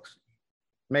 $25.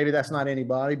 Maybe that's not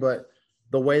anybody, but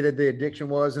the way that the addiction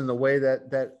was and the way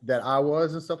that I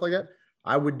was and stuff like that,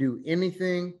 I would do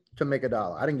anything to make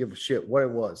 $1. I didn't give a shit what it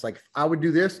was. Like I would do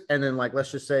this. And then like,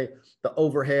 let's just say the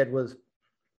overhead was,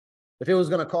 if it was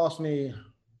going to cost me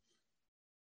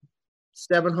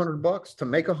 $700 to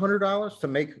make $100, to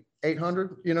make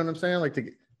 800, you know what I'm saying? Like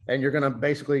and you're going to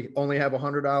basically only have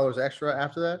 $100 extra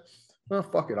after that. Well,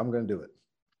 fuck it. I'm going to do it.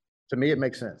 To me, it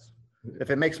makes sense.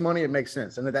 If it makes money, it makes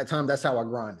sense. And at that time, that's how I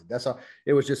grinded. That's how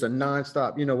it was, just a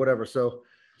nonstop, you know, whatever. So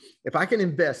if I can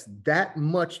invest that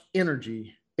much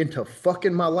energy into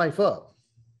fucking my life up,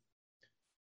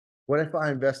 what if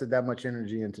I invested that much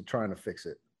energy into trying to fix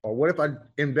it? Or what if I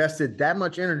invested that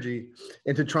much energy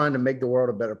into trying to make the world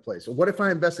a better place? Or what if I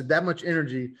invested that much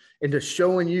energy into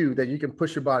showing you that you can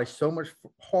push your body so much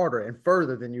harder and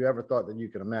further than you ever thought that you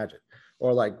could imagine,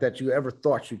 or like that you ever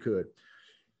thought you could?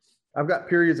 I've got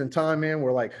periods in time, man,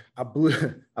 where like I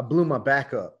blew my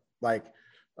back up. Like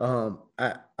I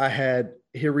had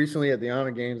here recently at the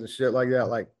Honor Games and shit like that.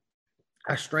 Like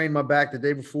I strained my back the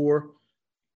day before,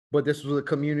 but this was a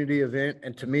community event.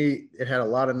 And to me, it had a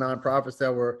lot of nonprofits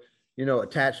that were, you know,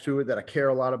 attached to it that I care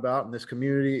a lot about. And this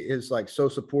community is like so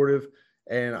supportive.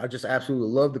 And I just absolutely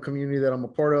love the community that I'm a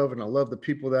part of. And I love the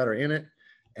people that are in it.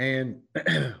 And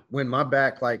when my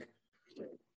back, like,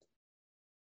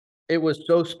 it was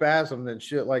so spasmed and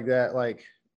shit like that. Like,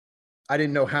 I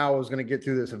didn't know how I was going to get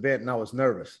through this event. And I was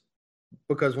nervous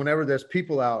because whenever there's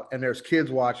people out and there's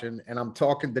kids watching, and I'm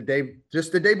talking the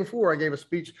day before, I gave a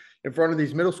speech in front of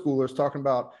these middle schoolers talking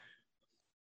about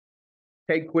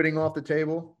take quitting off the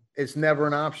table. It's never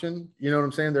an option. You know what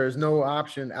I'm saying? There is no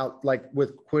option out, like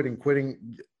with quitting.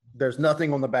 There's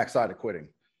nothing on the backside of quitting.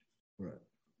 Right.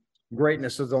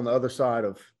 Greatness is on the other side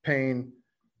of pain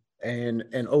and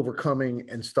overcoming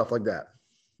and stuff like that.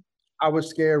 I was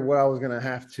scared what I was going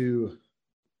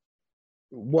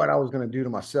to do to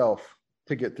myself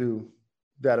to get through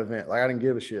that event. Like I didn't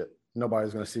give a shit.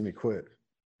 Nobody's going to see me quit.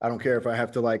 I don't care if I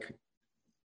have to like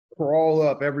crawl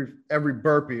up every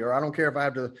burpee, or I don't care if I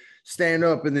have to stand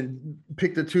up and then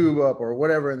pick the tube up or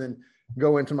whatever, and then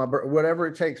go into my, whatever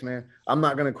it takes, man. I'm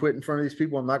not going to quit in front of these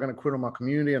people. I'm not going to quit on my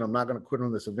community, and I'm not going to quit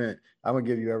on this event. I'm going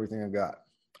to give you everything I got.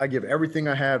 I give everything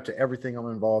I have to everything I'm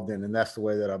involved in. And that's the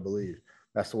way that I believe.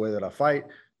 That's the way that I fight.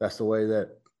 That's the way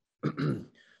that,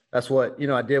 that's what, you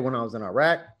know, I did when I was in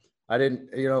Iraq. I didn't,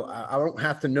 you know, I don't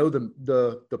have to know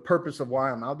the purpose of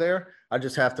why I'm out there. I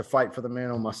just have to fight for the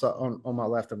man on my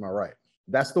left and my right.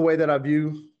 That's the way that I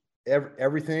view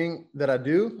everything that I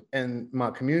do, and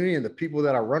my community and the people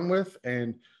that I run with,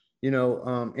 and, you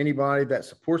know, anybody that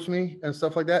supports me and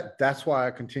stuff like that. That's why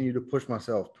I continue to push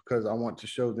myself, because I want to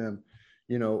show them,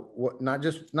 you know, not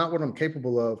what I'm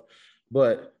capable of,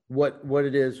 but what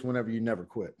it is whenever you never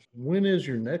quit. When is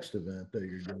your next event that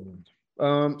you're doing?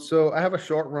 So I have a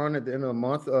short run at the end of the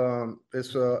month.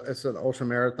 It's an ultra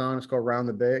marathon. It's called Round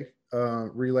the Bay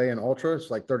Relay and Ultra. It's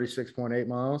like 36.8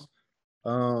 miles.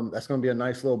 That's going to be a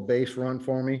nice little base run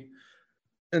for me.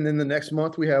 And then the next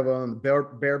month we have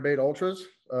Bear Bait Ultras.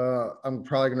 I'm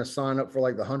probably going to sign up for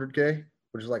like the 100K,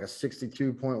 which is like a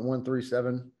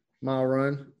 62.137 mile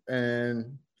run.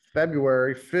 And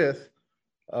February 5th,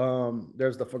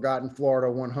 there's the Forgotten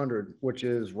Florida 100, which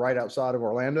is right outside of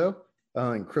Orlando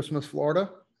in Christmas, Florida.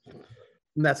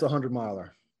 And that's a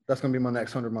 100-miler. That's going to be my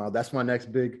next 100-mile. That's my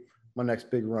next big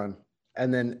run.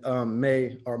 And then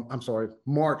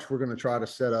March, we're going to try to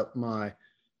set up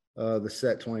the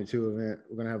Set 22 event.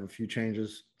 We're going to have a few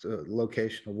changes to the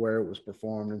location of where it was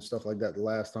performed and stuff like that. The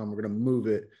last time we're going to move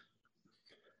it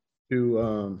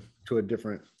to a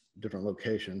different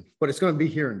location, but it's going to be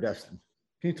here in Destin.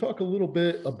 Can you talk a little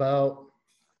bit about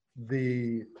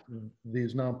these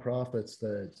nonprofits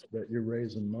that you're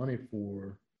raising money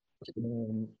for,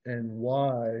 and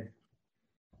why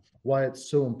it's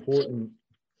so important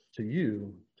to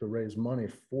you to raise money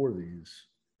for these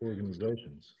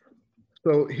organizations?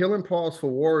 So Healing Paws for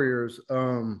Warriors,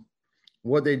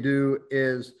 what they do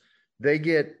is they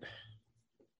get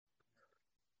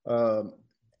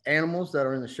animals that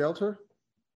are in the shelter,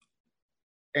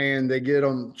 and they get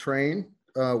them trained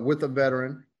with a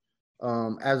veteran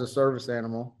as a service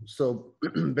animal. So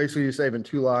basically you're saving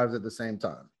 2 lives at the same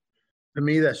time. To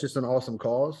me, that's just an awesome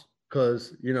cause,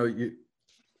 because, you're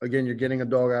getting a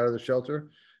dog out of the shelter.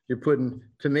 You're putting,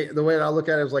 to me, the way that I look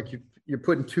at it is like you're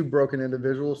putting 2 broken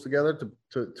individuals together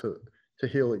to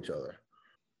heal each other.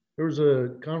 There was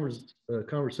a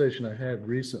conversation I had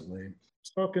recently. I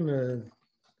was talking to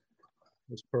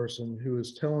this person who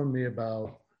was telling me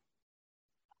about,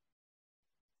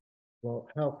 well,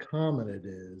 how common it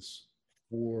is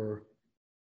for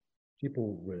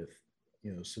people with,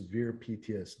 severe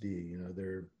PTSD.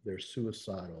 They're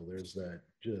suicidal. There's that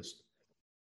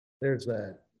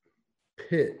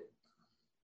pit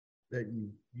that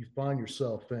you find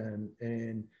yourself in,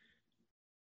 and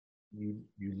you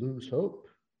lose hope,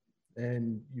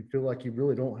 and you feel like you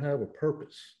really don't have a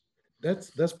purpose.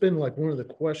 That's been like one of the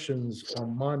questions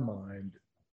on my mind,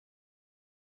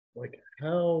 like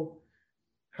how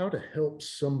to help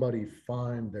somebody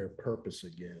find their purpose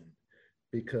again,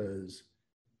 because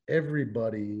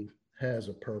everybody has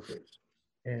a purpose,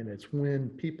 and it's when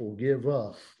people give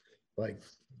up, like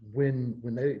when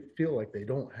they feel like they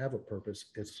don't have a purpose,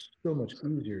 it's so much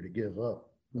easier to give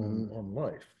up on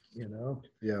life,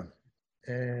 Yeah.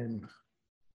 And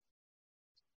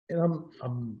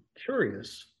I'm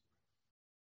curious,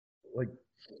 like,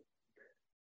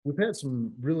 we've had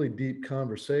some really deep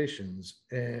conversations,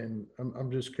 and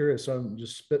I'm just curious, I'm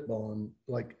just spitballing,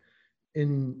 like,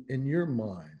 in your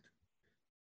mind,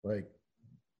 like,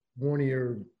 one of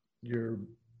your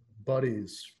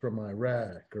buddies from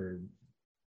Iraq, or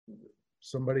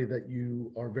somebody that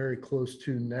you are very close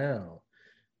to now,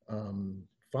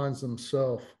 finds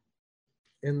themselves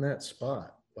in that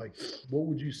spot, like, what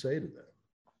would you say to them?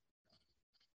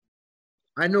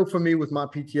 I know for me with my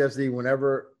PTSD,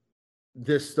 whenever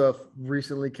this stuff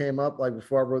recently came up, like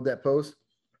before I wrote that post,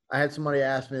 I had somebody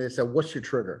ask me, they said, what's your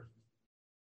trigger?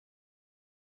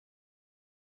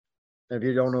 And if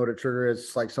you don't know what a trigger is,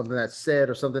 it's like something that's said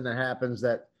or something that happens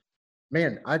that,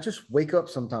 man, I just wake up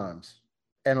sometimes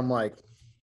and I'm like,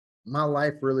 my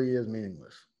life really is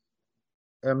meaningless.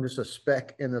 I'm just a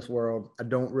speck in this world. I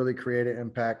don't really create an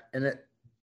impact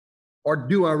or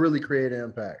do I really create an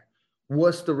impact?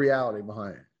 What's the reality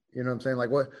behind it? You know what I'm saying? Like,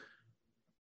 what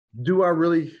do I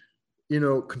really,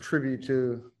 contribute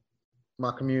to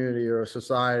my community or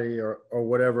society or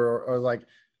whatever, or like,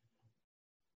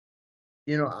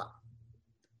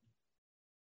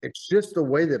 it's just the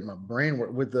way that my brain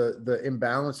works with the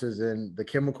imbalances and the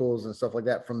chemicals and stuff like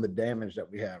that from the damage that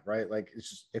we have, right? Like, it's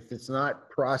just, if it's not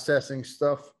processing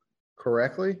stuff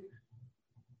correctly,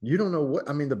 you don't know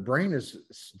the brain is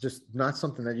just not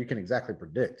something that you can exactly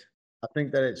predict. I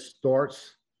think that it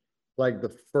starts like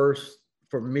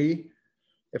for me,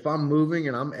 if I'm moving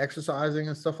and I'm exercising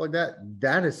and stuff like that,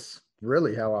 that is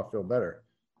really how I feel better.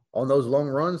 On those long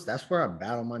runs, that's where I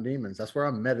battle my demons. That's where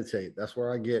I meditate. That's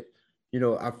where I get,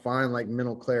 I find like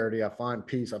mental clarity. I find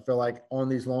peace. I feel like on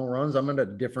these long runs, I'm in a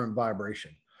different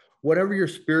vibration. Whatever your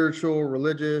spiritual,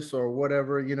 religious, or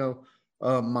whatever,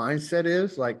 mindset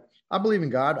is, like, I believe in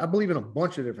God. I believe in a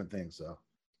bunch of different things, though.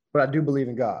 But I do believe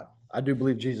in God. I do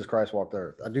believe Jesus Christ walked the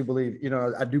earth. I do believe,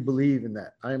 I do believe in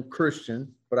that. I am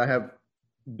Christian, but I have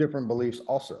different beliefs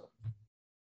also.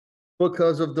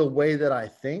 Because of the way that I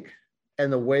think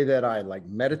and the way that I like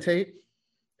meditate,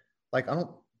 like, I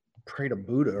don't pray to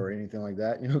Buddha or anything like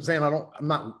that. You know what I'm saying? I'm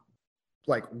not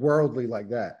like worldly like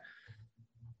that.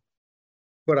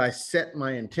 But I set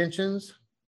my intentions,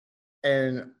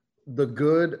 and the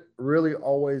good really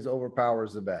always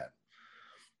overpowers the bad.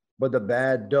 But the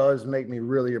bad does make me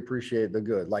really appreciate the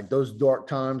good. Like those dark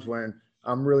times when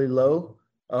I'm really low,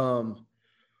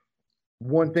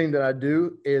 one thing that I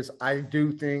do is I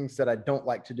do things that I don't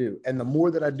like to do. And the more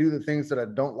that I do the things that I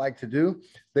don't like to do,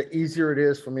 the easier it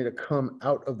is for me to come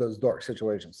out of those dark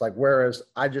situations. Like, whereas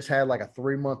I just had like a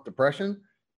 3-month depression,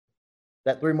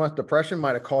 that 3-month depression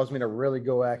might have caused me to really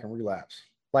go back and relapse.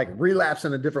 Like relapse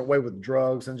in a different way with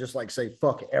drugs and just like say,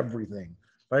 fuck everything.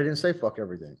 But I didn't say fuck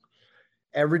everything.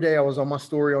 Every day I was on my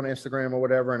story on Instagram or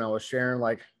whatever, and I was sharing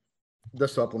like the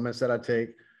supplements that I take,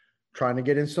 trying to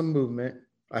get in some movement.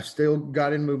 I still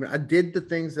got in movement. I did the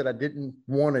things that I didn't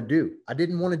want to do. I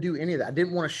didn't want to do any of that. I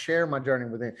didn't want to share my journey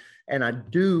with it. And I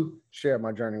do share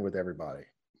my journey with everybody.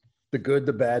 The good,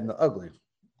 the bad, and the ugly.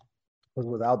 Because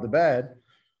without the bad,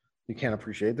 you can't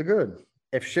appreciate the good.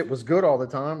 If shit was good all the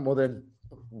time, well then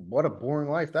what a boring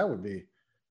life that would be.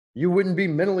 You wouldn't be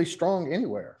mentally strong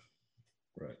anywhere.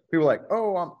 Right. People are like,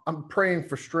 oh, I'm praying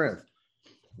for strength.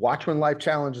 Watch when life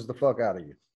challenges the fuck out of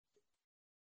you.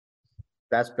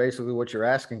 That's basically what you're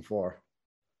asking for.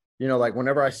 You know, like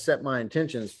whenever I set my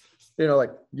intentions, you know,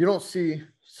 like you don't see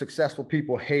successful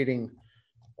people hating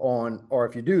on, or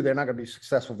if you do, they're not going to be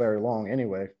successful very long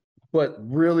anyway. But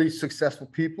really successful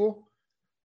people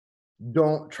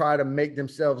don't try to make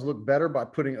themselves look better by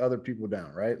putting other people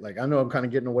down, right? Like I know I'm kind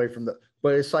of getting away from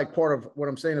but it's like part of what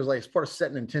I'm saying is like, it's part of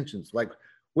setting intentions, like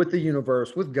with the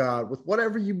universe, with God, with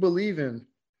whatever you believe in.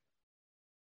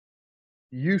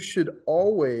 You should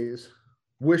always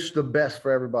wish the best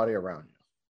for everybody around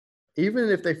you. Even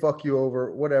if they fuck you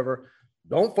over, whatever,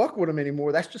 don't fuck with them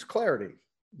anymore. That's just clarity.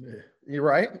 Yeah. You're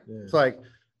right. Yeah. It's like,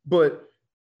 but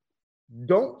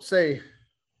don't say,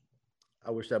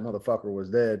 I wish that motherfucker was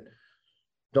dead.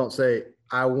 Don't say,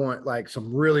 I want like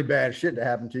some really bad shit to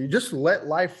happen to you. Just let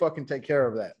life fucking take care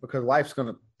of that, because life's going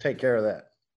to take care of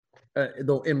that.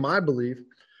 Though in my belief,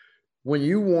 when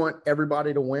you want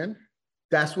everybody to win,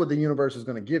 that's what the universe is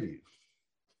going to give you.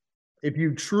 If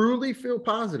you truly feel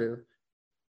positive,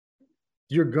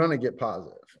 you're going to get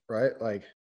positive, right? Like,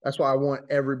 that's why I want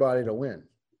everybody to win.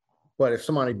 But if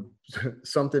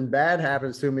something bad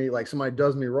happens to me, like somebody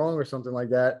does me wrong or something like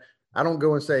that, I don't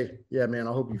go and say, yeah, man,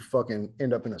 I hope you fucking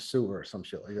end up in a sewer or some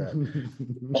shit like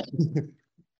that.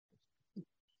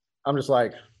 I'm just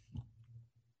like,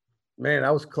 man,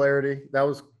 that was clarity. That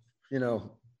was, you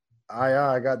know,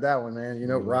 I got that one, man. You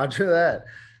know, roger that.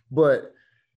 But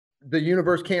the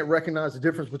universe can't recognize the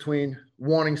difference between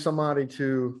wanting somebody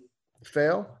to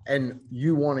fail and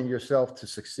you wanting yourself to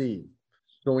succeed.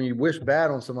 So when you wish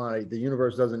bad on somebody, the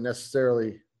universe doesn't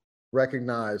necessarily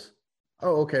recognize,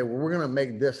 oh, okay, well, we're going to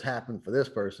make this happen for this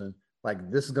person.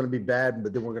 Like, this is going to be bad,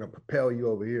 but then we're going to propel you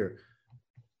over here.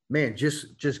 Man,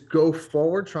 just go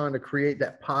forward, trying to create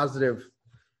that positive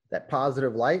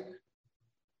light,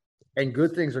 and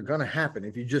good things are going to happen.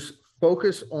 If you just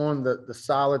focus on the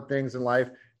solid things in life,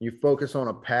 you focus on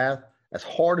a path, as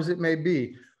hard as it may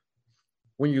be,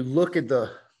 when you look at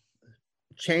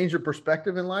change your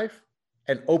perspective in life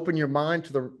and open your mind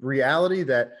to the reality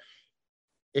that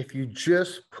if you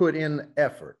just put in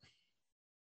effort,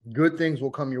 good things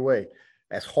will come your way.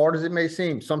 As hard as it may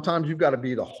seem, sometimes you've got to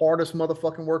be the hardest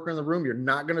motherfucking worker in the room. You're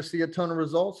not going to see a ton of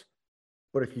results,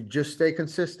 but if you just stay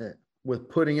consistent with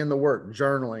putting in the work,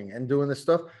 journaling and doing this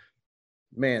stuff,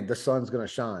 man, the sun's going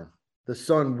to shine. The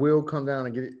sun will come down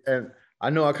and get it. And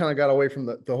I know I kind of got away from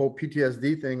the whole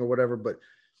PTSD thing or whatever, but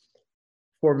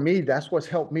for me, that's what's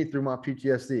helped me through my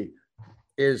PTSD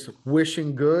is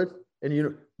wishing good and, you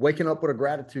know, waking up with a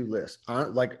gratitude list.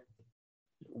 Like,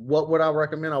 what would I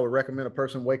recommend? I would recommend a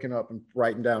person waking up and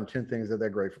writing down 10 things that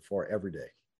they're grateful for every day.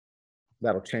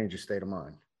 That'll change your state of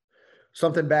mind.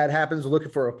 Something bad happens, looking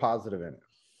for a positive in it.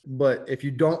 But if you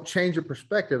don't change your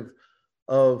perspective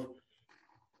of,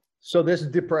 so this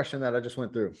depression that I just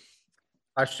went through,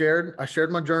 I shared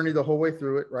my journey the whole way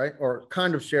through it, right? Or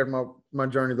kind of shared my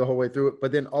journey the whole way through it.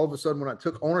 But then all of a sudden, when I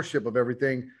took ownership of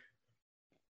everything,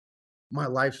 my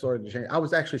life started to change. I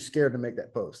was actually scared to make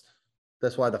that post.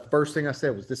 That's why the first thing I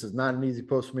said was, this is not an easy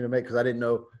post for me to make, because I didn't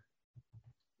know.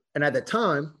 And at that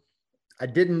time, I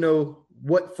didn't know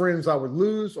what friends I would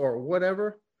lose or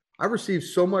whatever. I received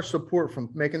so much support from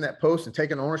making that post and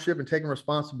taking ownership and taking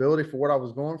responsibility for what I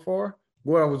was going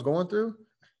through,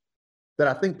 that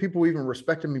I think people even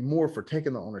respected me more for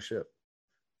taking the ownership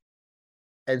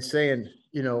and saying,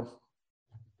 you know,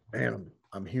 man,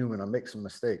 I'm human. I make some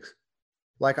mistakes.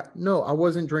 Like, no, I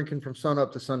wasn't drinking from sun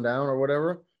up to sundown or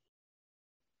whatever.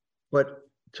 But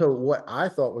to what I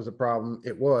thought was a problem,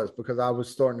 it was, because I was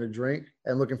starting to drink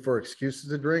and looking for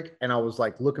excuses to drink. And I was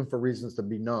like looking for reasons to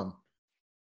be numb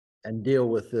and deal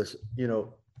with this, you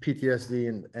know, PTSD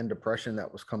and depression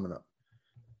that was coming up.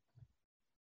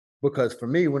 Because for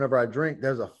me, whenever I drink,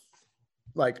 there's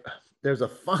a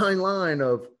fine line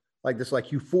of like this,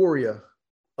 like euphoria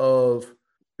of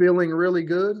feeling really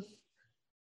good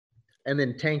and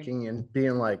then tanking and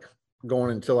being like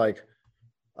going into like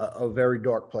a very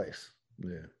dark place.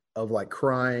 Yeah. Of like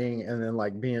crying and then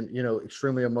like being, you know,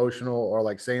 extremely emotional or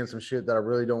like saying some shit that I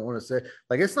really don't want to say.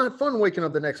 Like, it's not fun waking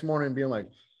up the next morning and being like,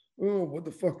 oh, what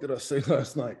the fuck did I say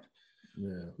last night?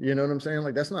 Yeah. You know what I'm saying?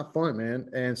 Like, that's not fun, man.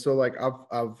 And so like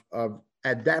I've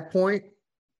at that point,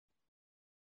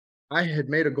 I had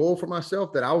made a goal for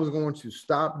myself that I was going to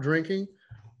stop drinking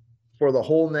for the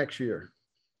whole next year.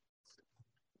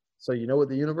 So you know what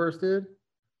the universe did?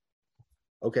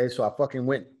 Okay, so I fucking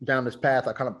went down this path.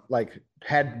 I kind of like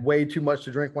had way too much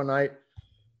to drink one night,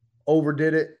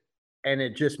 overdid it, and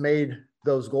it just made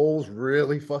those goals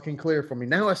really fucking clear for me.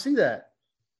 Now I see that.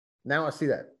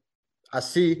 I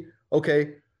see,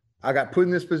 okay, I got put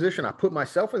in this position. I put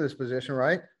myself in this position,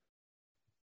 right?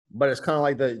 But it's kind of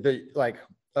like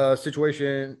the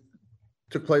situation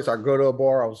took place. I go to a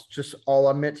bar. All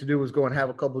I meant to do was go and have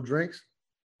a couple of drinks,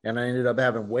 and I ended up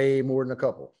having way more than a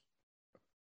couple.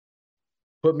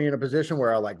 Put me in a position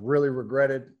where I like really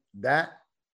regretted that.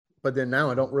 But then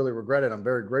now I don't really regret it. I'm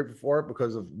very grateful for it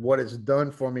because of what it's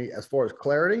done for me as far as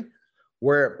clarity,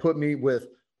 where it put me with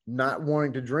not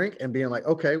wanting to drink and being like,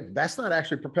 okay, that's not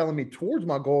actually propelling me towards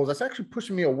my goals. That's actually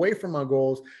pushing me away from my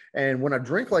goals. And when I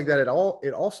drink like that, it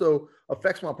also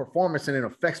affects my performance, and it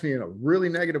affects me in a really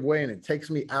negative way. And it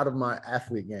takes me out of my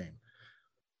athlete game.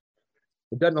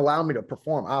 It doesn't allow me to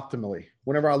perform optimally.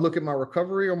 Whenever I look at my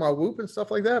recovery or my whoop and stuff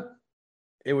like that,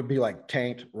 it would be like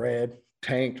tanked, red,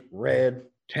 tanked, red,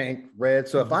 tanked, red.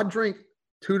 So if I drink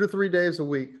 2 to 3 days a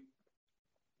week,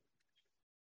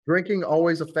 drinking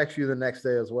always affects you the next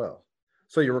day as well.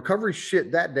 So your recovery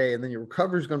shit that day, and then your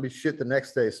recovery is going to be shit the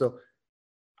next day. So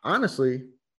honestly,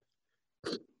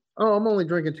 I'm only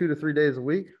drinking 2 to 3 days a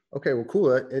week. Okay, well,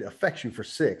 cool. It affects you for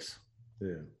 6. Yeah.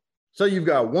 So you've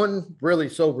got one really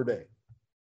sober day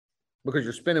because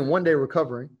you're spending 1 day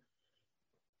recovering.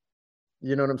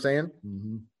 You know what I'm saying?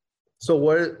 Mm-hmm.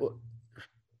 So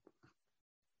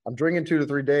I'm drinking 2 to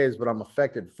 3 days, but I'm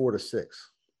affected 4 to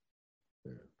 6.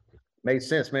 Yeah. Made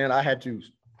sense, man. I had to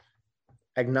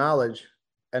acknowledge,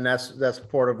 and that's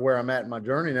part of where I'm at in my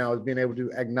journey now, is being able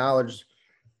to acknowledge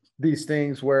these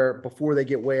things where before they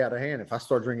get way out of hand. If I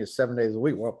start drinking 7 days a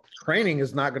week, well, training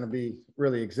is not going to be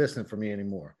really existent for me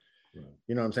anymore. Right.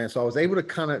 You know what I'm saying? So I was able to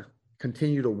kind of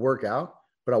continue to work out,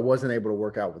 but I wasn't able to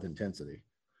work out with intensity.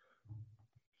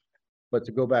 But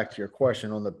to go back to your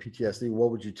question on the PTSD,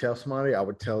 what would you tell somebody? I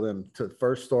would tell them to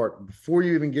first start, before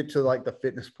you even get to like the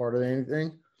fitness part of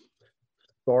anything,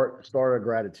 start a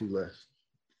gratitude list.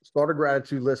 Start a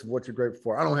gratitude list of what you're grateful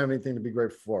for. I don't have anything to be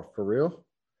grateful for real.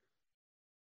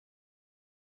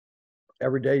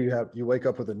 Every day you wake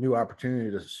up with a new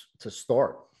opportunity to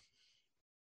start,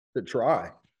 to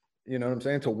try, you know what I'm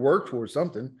saying? To work towards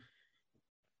something.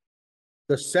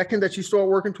 The second that you start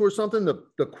working towards something,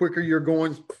 the quicker you're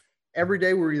going. Every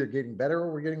day we're either getting better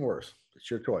or we're getting worse.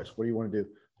 It's your choice. What do you want to do?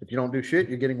 If you don't do shit,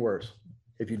 you're getting worse.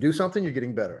 If you do something, you're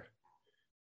getting better.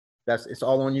 It's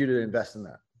all on you to invest in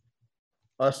that.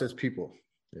 Us as people.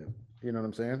 Yeah. You know what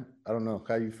I'm saying? I don't know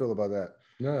how you feel about that.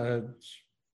 No,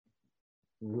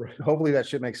 hopefully that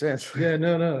shit makes sense. Yeah,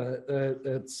 no.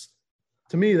 It's,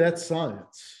 to me, that's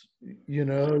science. You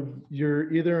know, you're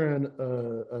either in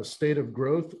a state of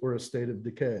growth or a state of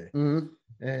decay. Mm-hmm.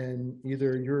 And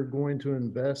either you're going to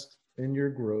invest in your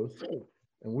growth,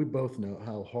 and we both know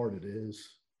how hard it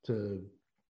is to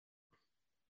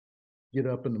get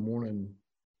up in the morning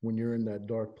when you're in that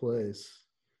dark place,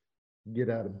 get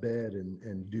out of bed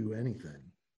and do anything.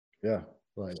 Yeah.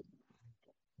 Like,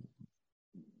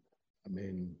 I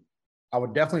mean, I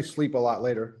would definitely sleep a lot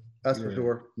later. That's for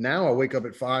sure. Now I wake up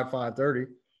at 5:30.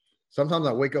 Sometimes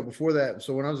I wake up before that.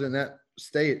 So when I was in that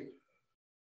state,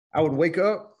 I would wake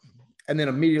up and then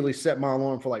immediately set my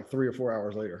alarm for like 3 or 4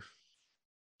 hours later.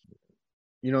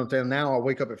 You know what I'm saying? Now I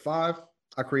wake up at 5.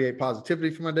 I create positivity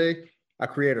for my day. I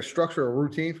create a structure, a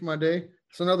routine for my day.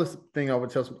 It's another thing I would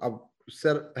tell some.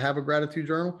 I have a gratitude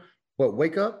journal, but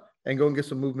wake up and go and get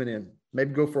some movement in.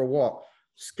 Maybe go for a walk.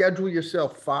 Schedule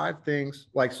yourself 5 things.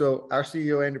 Like, so our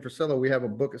CEO, Andy Frisella, we have a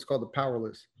book. It's called The Power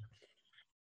List.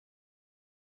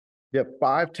 You have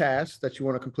 5 tasks that you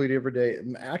want to complete every day.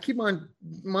 I keep mine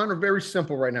are very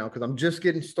simple right now because I'm just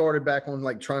getting started back on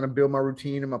like trying to build my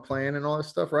routine and my plan and all that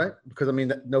stuff, right? Because I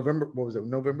mean, November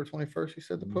 21st, you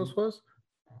said the post was?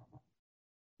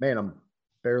 Man, I'm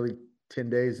barely 10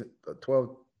 days,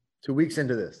 2 weeks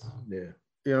into this. Yeah.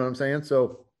 You know what I'm saying?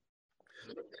 So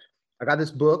I got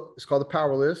this book. It's called The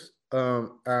Power List.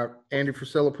 Andy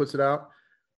Frisella puts it out.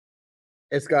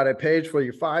 It's got a page for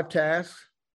your 5 tasks,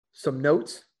 some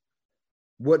notes.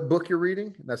 what book you're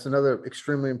reading. That's another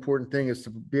extremely important thing, is to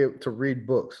be able to read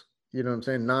books. You know what I'm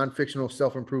saying? Non-fictional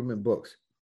self-improvement books.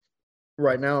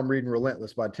 Right now I'm reading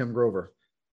Relentless by Tim Grover.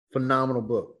 Phenomenal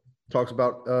book. Talks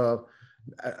about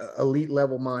elite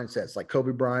level mindsets like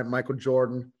Kobe Bryant, Michael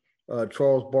Jordan,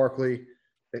 Charles Barkley,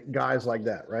 guys like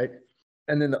that, right?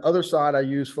 And then the other side I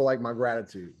use for like my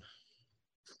gratitude.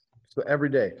 So every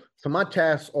day. So my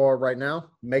tasks are right now,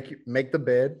 make the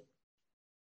bed.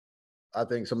 I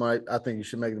think you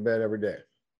should make the bed every day.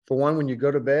 For one, when you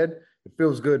go to bed, it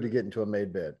feels good to get into a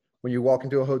made bed. When you walk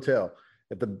into a hotel,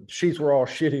 if the sheets were all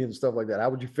shitty and stuff like that, how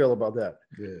would you feel about that?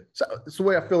 Yeah. So it's the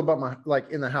way I feel about my, like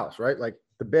in the house, right? Like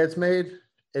the bed's made,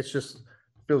 it's just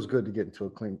feels good to get into a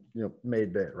clean,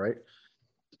 made bed, right?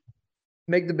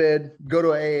 Make the bed, go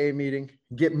to an AA meeting,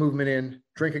 get movement in,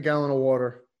 drink a gallon of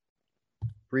water,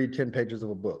 read 10 pages of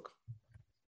a book.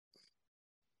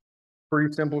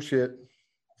 Pretty simple shit.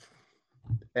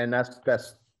 And that's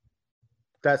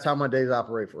how my days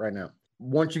operate for right now.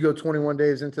 Once you go 21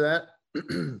 days into that,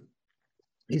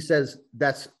 he says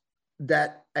that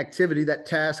activity, that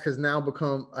task has now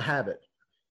become a habit.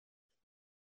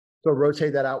 So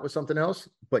rotate that out with something else,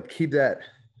 but keep that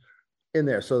in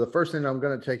there. So the first thing I'm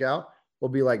going to take out will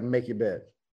be like make your bed,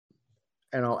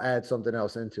 and I'll add something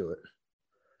else into it.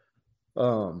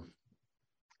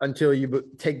 Until you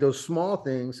take those small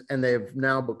things and they've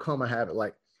now become a habit.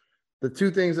 Like the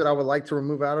two things that I would like to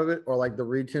remove out of it are like the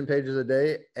read 10 pages a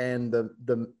day and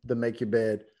the make your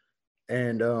bed.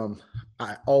 And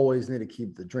I always need to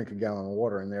keep the drink a gallon of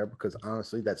water in there, because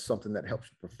honestly, that's something that helps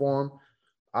you perform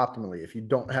optimally. If you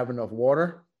don't have enough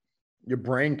water, your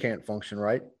brain can't function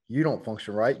right. You don't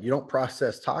function right. You don't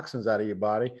process toxins out of your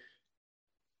body.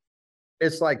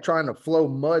 It's like trying to flow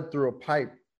mud through a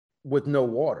pipe with no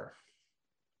water.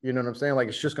 You know what I'm saying? Like,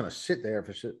 it's just going to sit there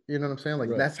for shit. You know what I'm saying? Like,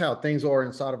 right. That's how things are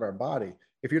inside of our body.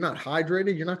 If you're not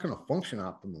hydrated, you're not going to function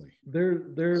optimally.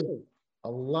 There's a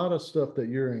lot of stuff that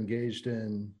you're engaged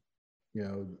in,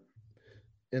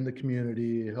 in the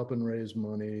community, helping raise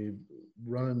money,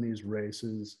 running these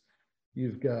races.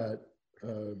 You've got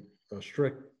a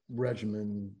strict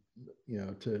regimen,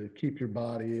 to keep your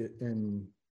body in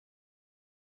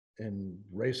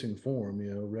racing form,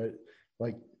 right?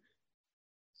 Like,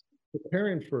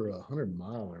 preparing for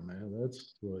 100-miler, man,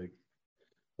 that's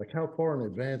like how far in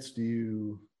advance do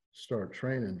you start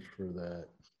training for that?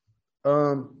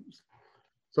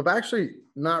 So I've actually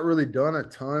not really done a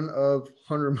ton of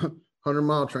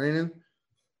 100-mile training.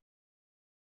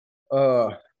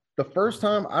 The first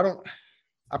time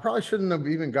I probably shouldn't have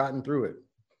even gotten through it.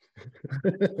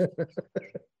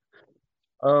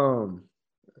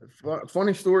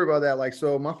 Funny story about that. Like,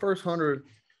 so my first 100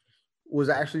 was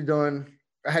actually done.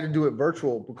 I had to do it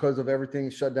virtual because of everything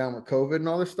shut down with COVID and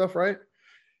all this stuff, right?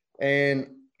 And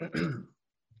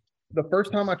the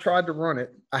first time I tried to run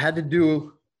it, I had to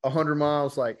do 100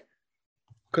 miles like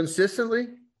consistently.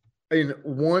 And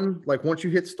once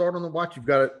you hit start on the watch, you've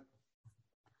got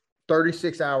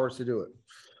 36 hours to do it.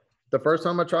 The first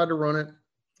time I tried to run it,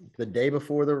 the day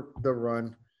before the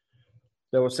run,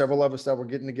 there were several of us that were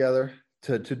getting together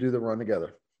to do the run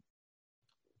together.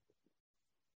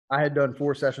 I had done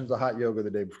 4 sessions of hot yoga the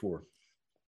day before.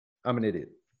 I'm an idiot.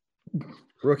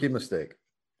 Rookie mistake.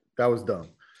 That was dumb.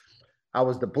 I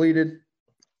was depleted.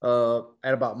 At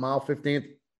about mile 15th,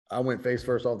 I went face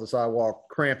first off the sidewalk,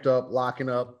 cramped up, locking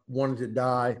up, wanted to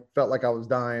die, felt like I was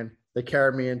dying. They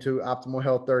carried me into Optimal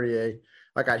Health 30A.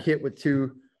 I got hit with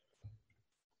two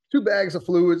bags of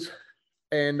fluids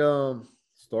and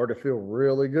started to feel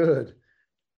really good.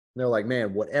 And they're like,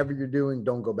 man, whatever you're doing,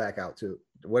 don't go back out to it.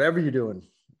 Whatever you're doing,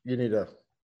 you need to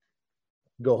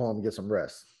go home and get some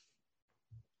rest.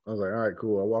 I was like, all right,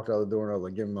 cool. I walked out the door and I was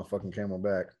like, give me my fucking camel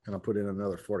back. And I put in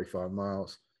another 45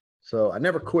 miles. So I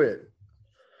never quit.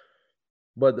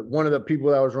 But one of the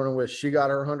people that I was running with, she got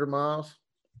her 100 miles.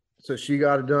 So she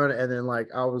got it done. And then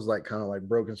I was kind of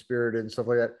broken spirited and stuff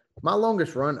like that. My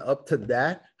longest run up to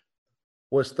that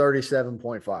was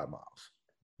 37.5 miles.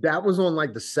 That was on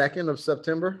the 2nd of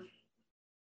September.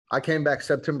 I came back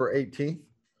September 18th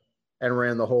and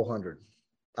ran the whole 100.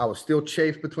 I was still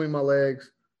chafed between my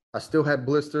legs. I still had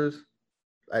blisters.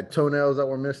 I had toenails that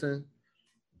were missing,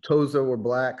 toes that were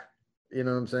black. You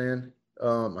know what I'm saying? I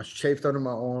was chafed under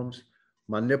my arms.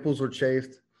 My nipples were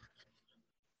chafed.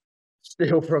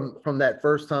 Still from that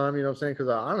first time, you know what I'm saying? Because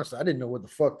honestly, I didn't know what the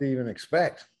fuck to even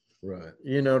expect. Right.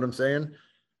 You know what I'm saying?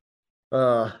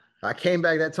 I came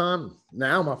back that time.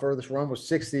 Now my furthest run was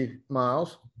 60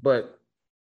 miles, but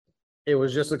it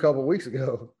was just a couple of weeks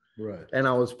ago. Right. And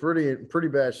I was pretty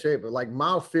bad shape. But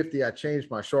mile 50, I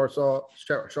changed my shorts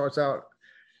out,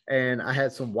 and I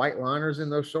had some white liners in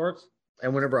those shorts.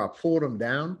 And whenever I pulled them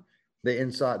down,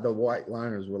 the white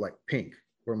liners were like pink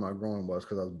where my groin was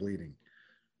because I was bleeding.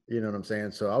 You know what I'm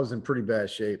saying? So I was in pretty bad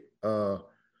shape. And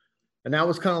that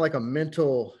was kind of like a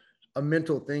mental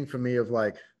thing for me of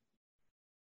like,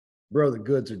 bro, the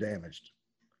goods are damaged.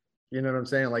 You know what I'm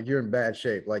saying? Like you're in bad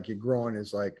shape. Like your groin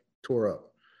is like tore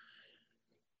up.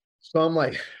 So I'm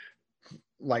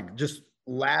like just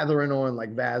lathering on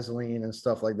like Vaseline and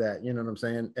stuff like that. You know what I'm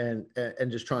saying?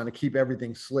 And just trying to keep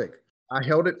everything slick. I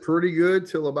held it pretty good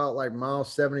till about like mile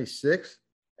 76.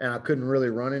 And I couldn't really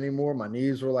run anymore. My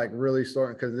knees were like really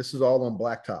starting because this is all on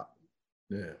blacktop.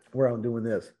 Yeah. Where I'm doing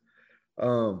this.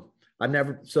 When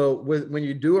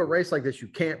you do a race like this, you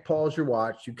can't pause your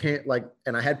watch. You can't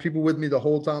and I had people with me the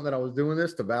whole time that I was doing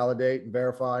this to validate and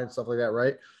verify and stuff like that,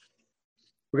 right?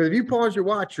 Because if you pause your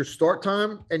watch, your start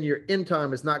time and your end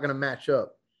time is not going to match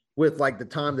up with like the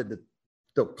time that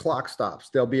the clock stops.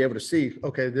 They'll be able to see,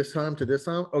 okay, this time to this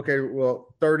time. Okay,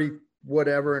 well, 30,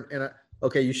 whatever.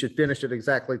 Okay, you should finish it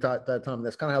exactly that time.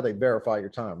 That's kind of how they verify your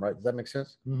time, right? Does that make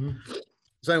sense? Mm-hmm.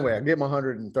 So anyway, I get my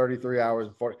 133 hours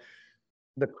and 40.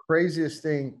 The craziest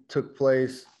thing took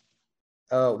place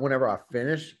whenever I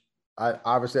finished. I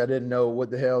didn't know what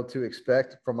the hell to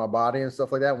expect from my body and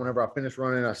stuff like that. Whenever I finished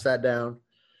running, I sat down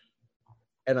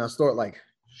and I start like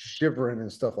shivering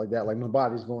and stuff like that. Like my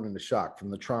body's going into shock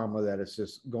from the trauma that it's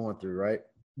just going through, right?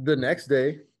 The next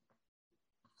day,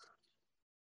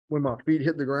 when my feet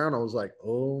hit the ground, I was like,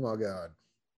 oh my God.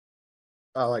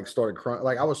 I like started crying.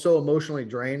 Like I was so emotionally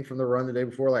drained from the run the day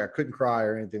before. Like I couldn't cry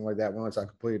or anything like that once I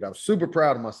completed. I was super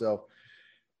proud of myself.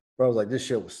 But I was like, this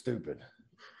shit was stupid.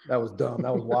 That was dumb.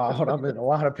 That was wild. I'm in a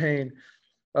lot of pain.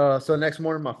 So next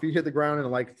morning, my feet hit the ground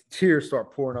and like tears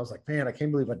start pouring. I was like, man, I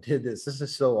can't believe I did this. This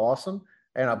is so awesome.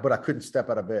 But I couldn't step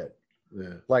out of bed.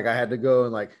 Yeah. Like I had to go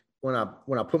and like when I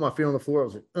put my feet on the floor, I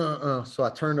was like, So I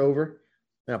turned over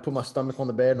and I put my stomach on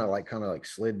the bed and I like kind of like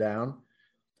slid down.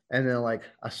 And then like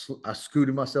I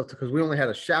scooted myself because we only had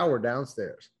a shower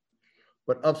downstairs,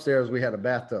 but upstairs we had a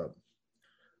bathtub.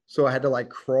 So I had to like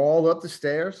crawl up the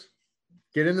stairs,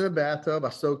 get into the bathtub. I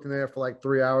soaked in there for like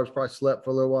 3 hours, probably slept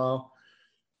for a little while.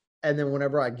 And then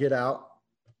whenever I get out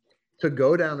to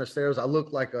go down the stairs, I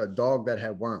looked like a dog that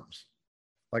had worms.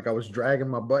 Like I was dragging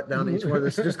my butt down each one of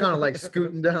this, just kind of like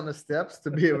scooting down the steps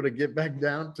to be able to get back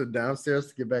down to downstairs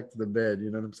to get back to the bed. You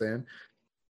know what I'm saying?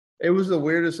 It was the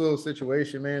weirdest little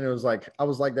situation, man. It was like, I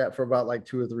was like that for about like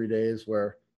 2 or 3 days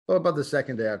where, well, about the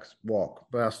second day I could walk,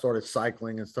 but I started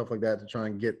cycling and stuff like that to try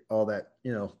and get all that,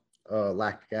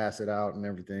 lactic acid out and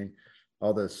everything,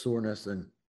 all the soreness.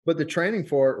 But the training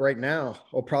for it right now,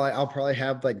 I'll probably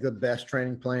have like the best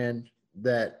training plan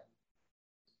that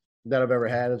I've ever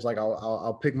had. Is like,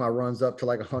 I'll pick my runs up to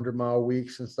like 100-mile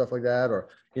weeks and stuff like that, or,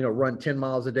 run 10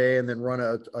 miles a day and then run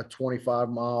a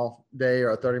 25-mile day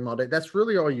or a 30-mile day. That's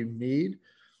really all you need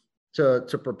to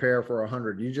prepare for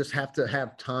 100. You just have to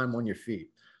have time on your feet.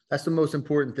 That's the most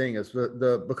important thing is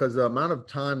because the amount of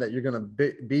time that you're going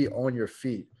to be on your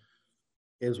feet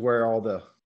is where all the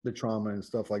trauma and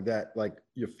stuff like that, like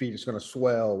your feet is going to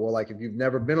swell. Well, like if you've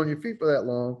never been on your feet for that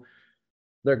long,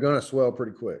 they're going to swell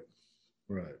pretty quick.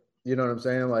 Right. You know what I'm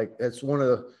saying? Like it's one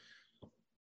of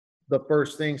the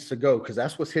first things to go because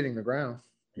that's what's hitting the ground.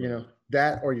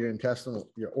 That or your intestinal,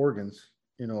 your organs,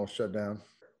 shut down.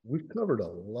 We've covered a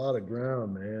lot of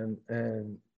ground, man.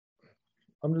 And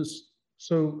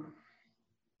so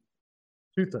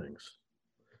 2 things.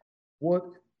 What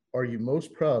are you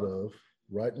most proud of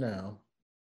right now?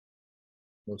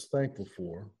 Most thankful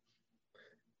for?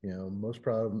 Most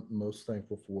proud of, most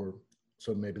thankful for.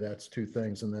 So maybe that's 2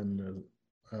 things. And then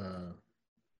the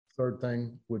third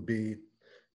thing would be,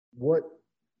 what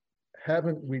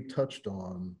haven't we touched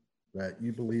on that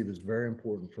you believe is very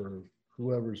important for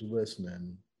whoever's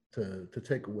listening to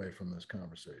take away from this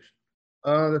conversation?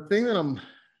 The thing that I'm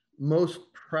most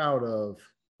proud of,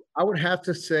 I would have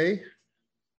to say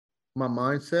my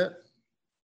mindset.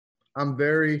 I'm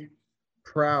very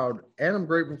proud and I'm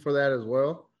grateful for that as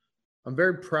well. I'm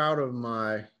very proud of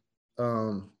my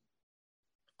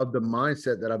of the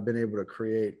mindset that I've been able to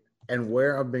create and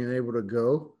where I've been able to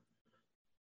go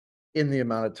in the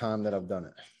amount of time that I've done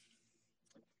it.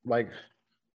 Like,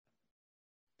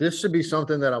 this should be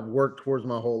something that I've worked towards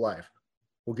my whole life.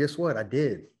 Well, guess what? I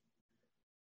did.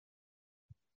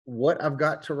 What I've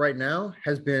got to right now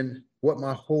has been what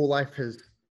my whole life has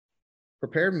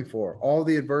prepared me for. All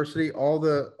the adversity, all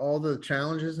the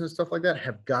challenges and stuff like that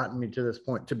have gotten me to this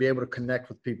point to be able to connect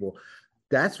with people.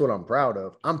 That's what I'm proud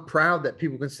of. I'm proud that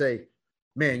people can say,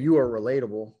 man, you are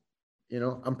relatable.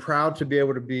 I'm proud to be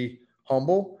able to be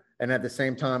humble and at the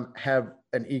same time have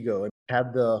an ego and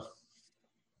have the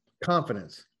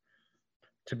confidence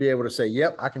to be able to say,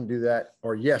 yep, I can do that.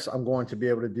 Or yes, I'm going to be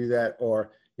able to do that.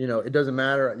 Or, it doesn't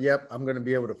matter. Yep, I'm going to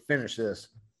be able to finish this,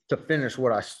 to finish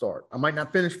what I start. I might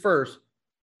not finish first,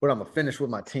 but I'm going to finish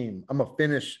with my team. I'm going to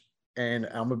finish and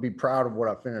I'm going to be proud of what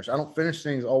I finish. I don't finish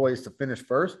things always to finish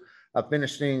first. I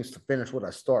finish things to finish what I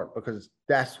start, because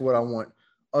that's what I want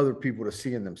other people to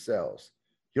see in themselves.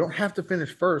 You don't have to finish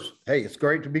first. Hey, it's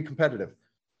great to be competitive,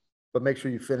 but make sure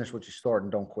you finish what you start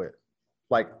and don't quit.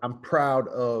 Like, I'm proud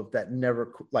of that.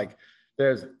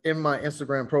 There's in my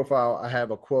Instagram profile, I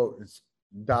have a quote. It's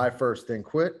die first, then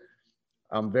quit.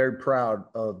 I'm very proud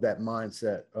of that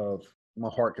mindset of my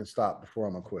heart can stop before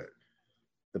I'm gonna quit.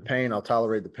 The pain, I'll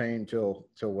tolerate the pain till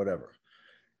whatever.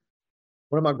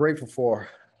 What am I grateful for?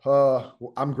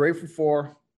 I'm grateful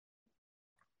for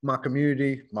my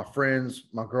community, my friends,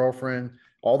 my girlfriend,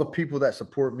 all the people that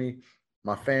support me,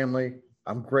 my family.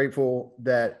 I'm grateful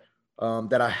that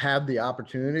I have the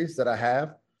opportunities that I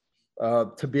have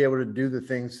to be able to do the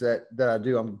things that I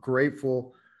do. I'm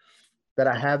grateful that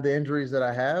I have the injuries that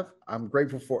I have. I'm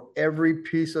grateful for every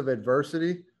piece of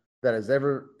adversity that has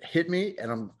ever hit me,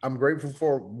 and I'm grateful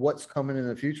for what's coming in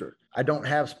the future. I don't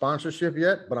have sponsorship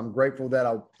yet, but I'm grateful that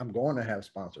I'm going to have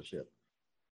sponsorship.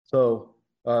 So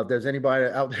if there's anybody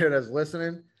out there that's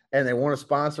listening and they want to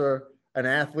sponsor an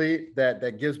athlete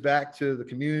that gives back to the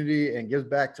community and gives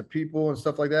back to people and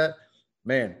stuff like that,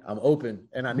 man, I'm open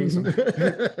and I need some.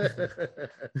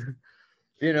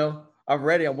 I'm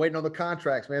ready. I'm waiting on the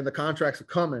contracts, man. The contracts are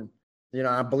coming.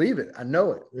 I believe it. I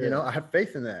know it. Yeah. I have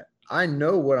faith in that. I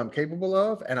know what I'm capable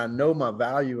of, and I know my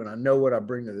value, and I know what I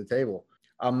bring to the table.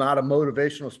 I'm not a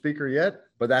motivational speaker yet,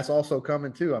 but that's also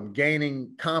coming too. I'm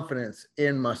gaining confidence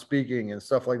in my speaking and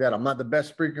stuff like that. I'm not the best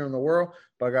speaker in the world,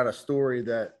 but I got a story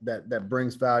that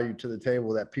brings value to the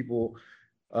table that people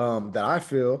that I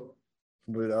feel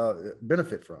would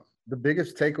benefit from. The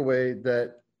biggest takeaway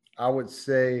that I would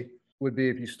say would be,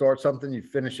 if you start something, you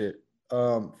finish it.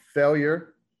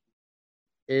 Failure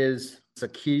is a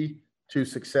key to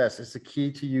success. It's a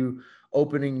key to you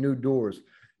opening new doors.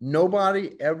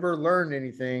 Nobody ever learned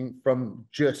anything from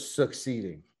just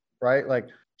succeeding, right? Like,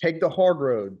 take the hard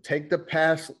road, take the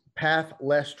path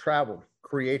less traveled,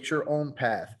 create your own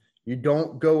path. You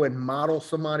don't go and model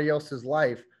somebody else's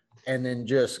life and then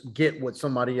just get what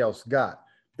somebody else got.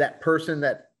 That person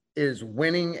that is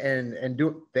winning and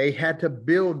they had to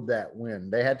build that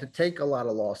win. They had to take a lot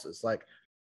of losses. Like,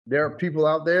 there are people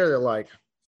out there that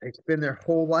they spend their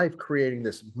whole life creating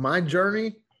this. My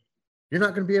journey, you're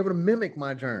not going to be able to mimic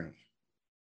my journey,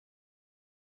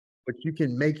 but you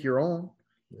can make your own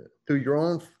through your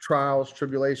own trials,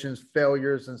 tribulations,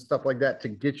 failures, and stuff like that to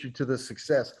get you to the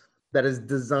success that is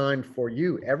designed for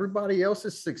you. Everybody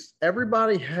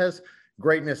has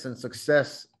greatness and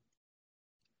success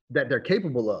that they're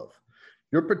capable of.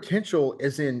 Your potential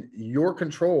is in your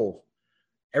control.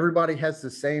 Everybody has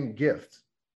the same gift.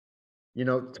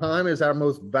 Time is our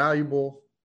most valuable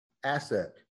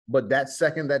asset. But that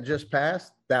second that just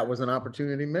passed, that was an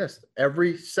opportunity missed.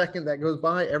 Every second that goes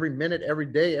by, every minute, every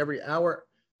day, every hour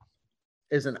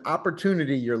is an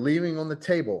opportunity you're leaving on the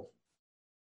table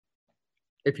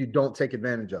if you don't take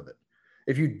advantage of it.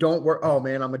 If you don't work, oh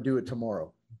man, I'm going to do it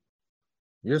tomorrow.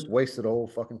 You just wasted a whole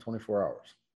fucking 24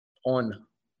 hours on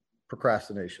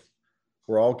procrastination.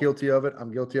 We're all guilty of it.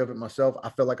 I'm guilty of it myself. I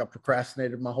feel like I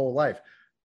procrastinated my whole life,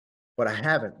 but I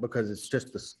haven't, because it's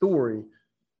just the story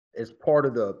is part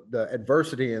of the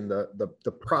adversity and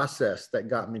the process that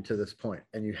got me to this point.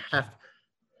 And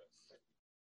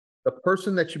the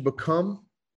person that you become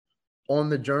on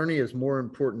the journey is more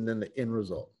important than the end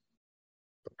result.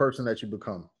 The person that you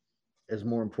become is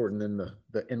more important than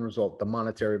the end result, the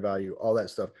monetary value, all that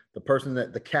stuff.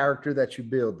 The character that you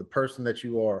build, the person that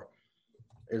you are,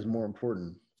 is more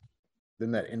important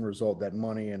than that end result, that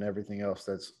money and everything else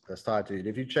that's tied to it.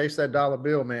 If you chase that dollar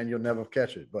bill, man, you'll never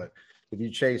catch it. But if you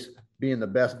chase being the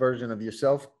best version of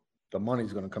yourself, the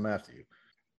money's going to come after you.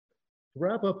 To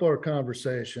wrap up our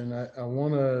conversation, I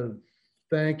want to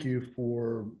thank you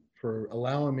for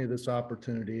allowing me this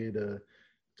opportunity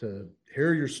to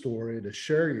hear your story, to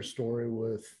share your story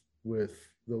with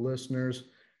the listeners.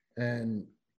 And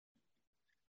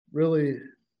really,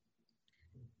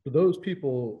 for those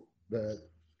people that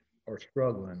are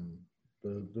struggling,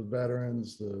 the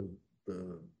veterans,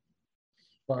 the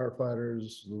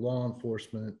firefighters, the law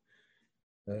enforcement,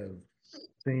 have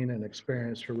seen and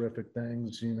experienced horrific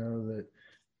things, that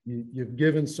you've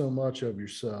given so much of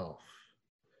yourself.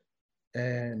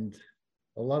 And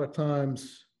a lot of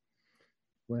times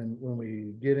when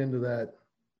we get into that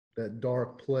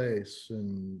dark place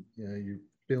and, you're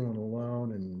feeling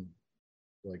alone and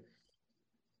like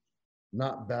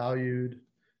not valued,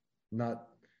 not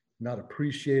not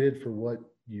appreciated for what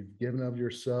you've given of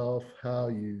yourself, how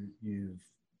you've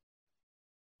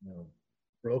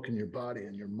broken your body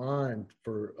and your mind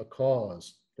for a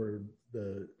cause, for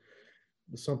the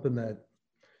something that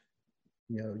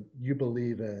you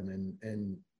believe in,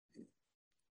 and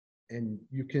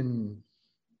you can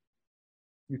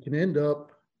end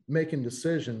up making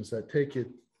decisions that take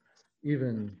you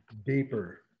even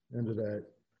deeper into that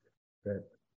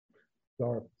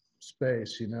dark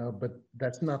space, but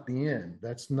that's not the end.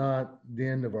 That's not the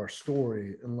end of our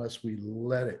story unless we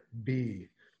let it be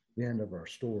the end of our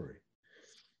story.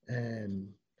 And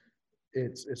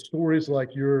it's stories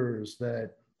like yours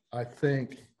that I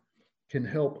think can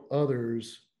help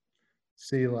others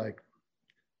see, like,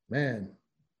 man,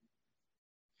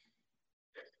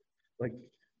 like,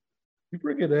 you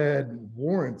freaking had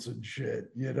warrants and shit,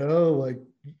 like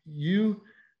you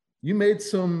made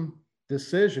some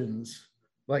decisions,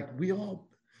 like we all,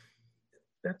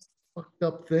 that's the fucked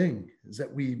up thing, is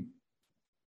that we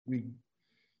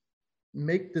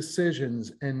make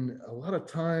decisions, and a lot of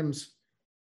times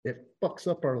it fucks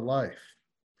up our life,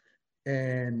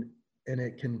 and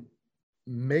it can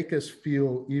make us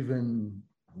feel even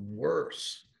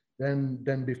worse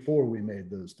than before we made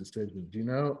those decisions,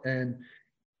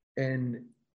 and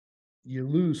you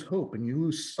lose hope and you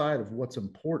lose sight of what's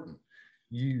important.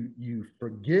 You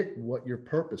forget what your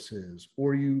purpose is,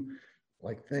 or you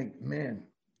like think, man,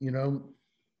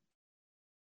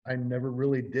 I never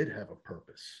really did have a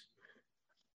purpose.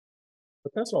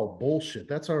 But that's all bullshit.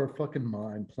 That's our fucking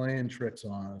mind playing tricks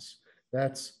on us.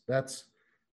 That's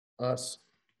us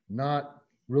not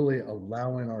really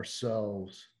allowing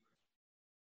ourselves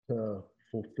to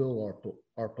fulfill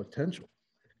our potential.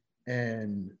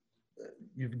 And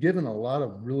you've given a lot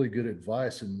of really good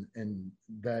advice, and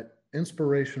that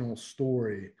inspirational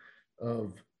story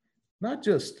of not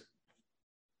just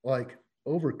like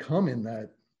overcoming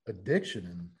that addiction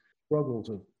and struggles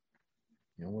of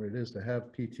what it is to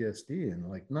have PTSD, and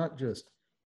like not just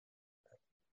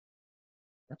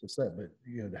that, but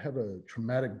to have a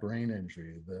traumatic brain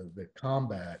injury, the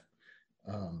combat,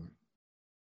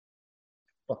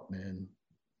 fuck, man,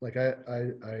 like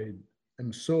I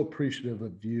am so appreciative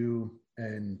of you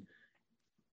and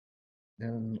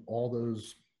all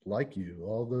those like you,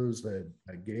 all those that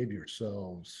gave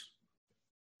yourselves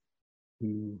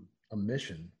to a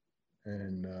mission,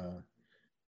 and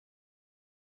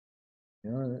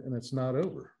and it's not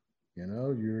over.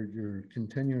 You're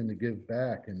continuing to give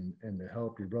back and to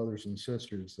help your brothers and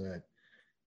sisters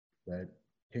that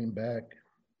came back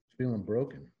feeling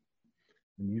broken,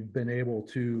 and you've been able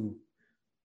to,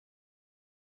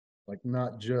 like,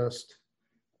 not just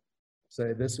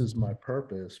say this is my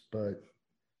purpose, but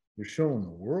you're showing the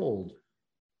world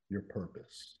your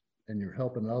purpose, and you're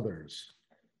helping others,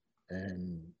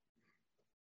 and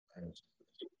it's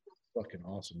fucking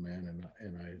awesome, man.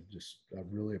 And I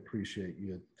really appreciate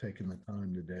you taking the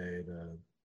time today to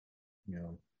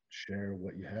share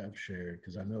what you have shared,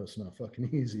 because I know it's not fucking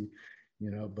easy,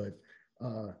 but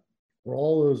for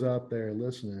all those out there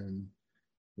listening,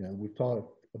 we've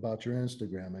talked about your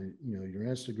Instagram, and your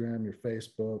Instagram, your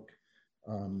Facebook.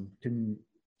 Can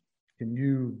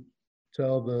you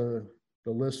tell the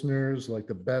listeners like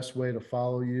the best way to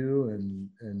follow you,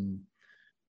 and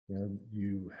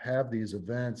you have these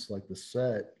events like the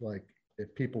set, like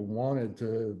if people wanted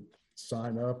to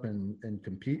sign up and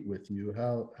compete with you,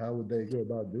 how would they go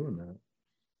about doing that?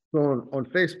 So on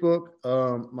Facebook,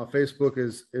 my Facebook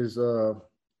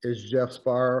is Jeff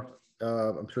Spar.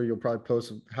 I'm sure you'll probably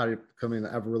post how to come in.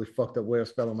 I have a really fucked up way of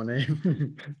spelling my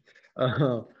name.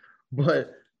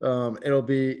 But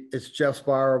it's Jeff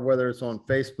Spar, whether it's on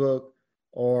Facebook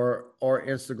or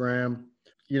Instagram.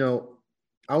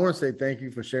 I want to say thank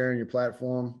you for sharing your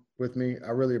platform with me. I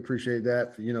really appreciate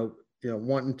that. For,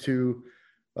 wanting to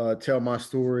tell my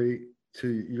story to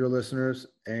your listeners,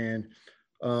 and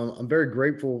I'm very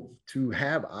grateful to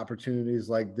have opportunities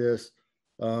like this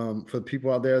for the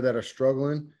people out there that are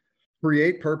struggling.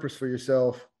 Create purpose for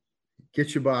yourself.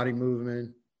 Get your body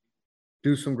moving.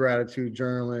 Do some gratitude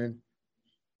journaling.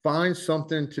 Find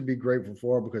something to be grateful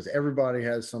for, because everybody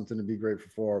has something to be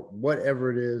grateful for,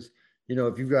 whatever it is.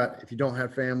 If you don't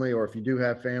have family, or if you do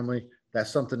have family, that's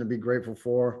something to be grateful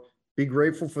for. Be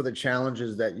grateful for the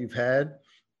challenges that you've had.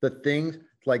 The things,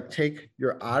 like, take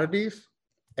your oddities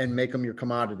and make them your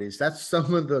commodities. That's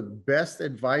some of the best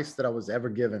advice that I was ever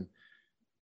given.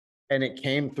 And it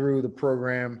came through the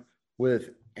program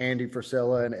with Andy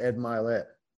Frisella and Ed Milet,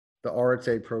 the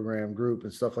Arete program group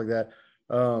and stuff like that.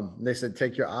 They said,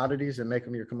 take your oddities and make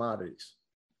them your commodities.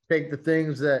 Take the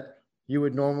things that you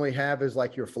would normally have as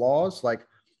like your flaws. Like,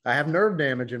 I have nerve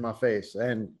damage in my face,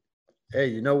 and hey,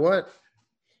 you know what?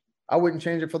 I wouldn't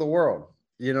change it for the world.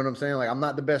 You know what I'm saying? Like, I'm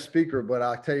not the best speaker, but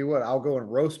I'll tell you what, I'll go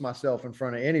and roast myself in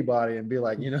front of anybody and be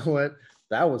like, you know what?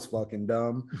 That was fucking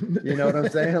dumb. You know what I'm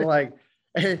saying? Like,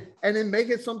 and then make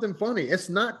it something funny. It's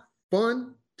not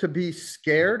fun to be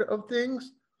scared of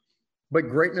things, but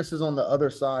greatness is on the other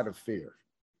side of fear.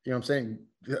 You know what I'm saying?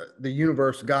 The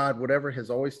universe, God, whatever,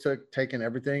 has always taken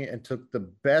everything and took the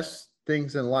best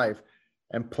things in life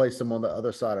and placed them on the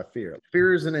other side of fear.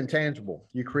 Fear is an intangible.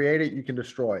 You create it, you can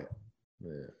destroy it.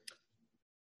 Yeah.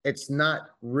 It's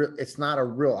not real. It's not a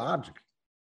real object.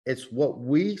 It's what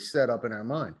we set up in our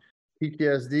mind.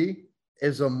 PTSD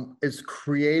is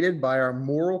created by our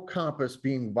moral compass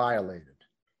being violated.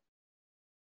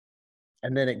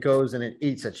 And then it goes and it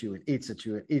eats at you and eats at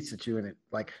you and eats at you. And it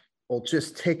like, will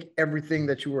just take everything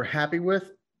that you were happy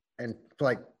with and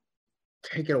like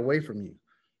take it away from you.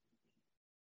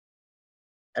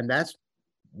 And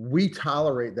we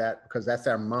tolerate that because that's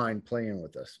our mind playing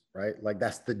with us, right? Like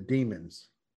that's the demons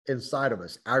inside of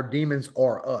us. Our demons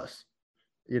are us.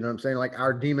 You know what I'm saying? Like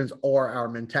our demons are our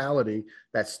mentality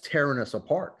that's tearing us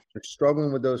apart. You're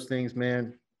struggling with those things,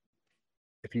 man.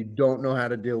 If you don't know how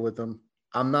to deal with them,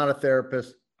 I'm not a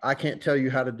therapist. I can't tell you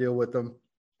how to deal with them.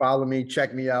 Follow me,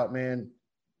 check me out, man.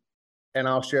 And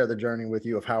I'll share the journey with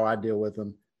you of how I deal with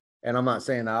them. And I'm not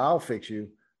saying that I'll fix you,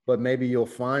 but maybe you'll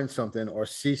find something or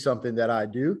see something that I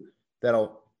do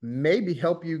that'll maybe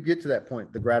help you get to that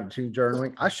point. The gratitude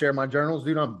journaling. I share my journals,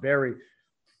 dude. I'm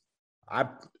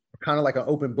kind of like an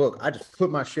open book. I just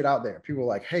put my shit out there. People are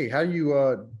like, hey, how do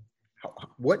you,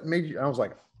 what made you? I was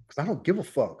like, because I don't give a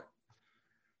fuck.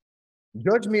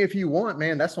 Judge me if you want,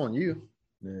 man. That's on you.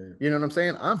 Yeah. You know what I'm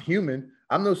saying? I'm human.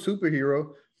 I'm no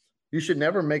superhero. You should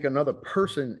never make another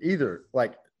person either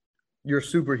like your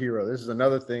superhero. This is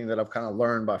another thing that I've kind of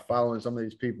learned by following some of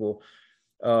these people.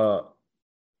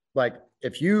 Like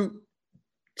if you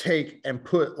take and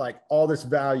put like all this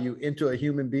value into a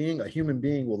human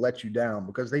being will let you down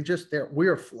because we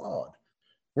are flawed.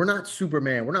 We're not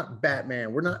Superman. We're not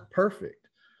Batman. We're not perfect.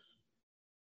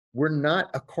 We're not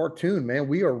a cartoon, man.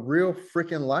 We are real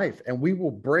freaking life and we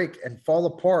will break and fall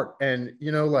apart. And,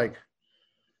 you know, like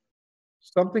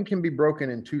something can be broken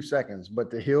in 2 seconds,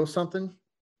 but to heal something,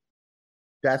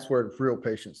 that's where real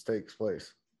patience takes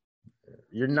place.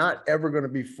 You're not ever going to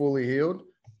be fully healed,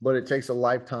 but it takes a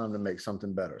lifetime to make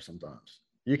something better sometimes.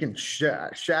 You can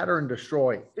shatter and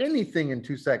destroy anything in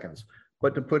 2 seconds,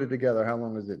 but to put it together, how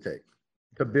long does it take?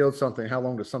 To build something, how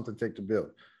long does something take to build?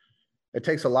 It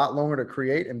takes a lot longer to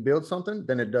create and build something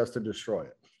than it does to destroy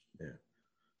it. Yeah.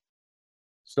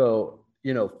 So,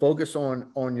 you know, focus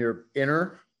on your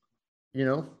inner, you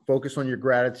know, focus on your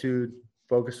gratitude,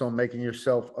 focus on making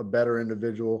yourself a better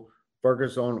individual,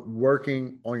 focus on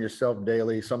working on yourself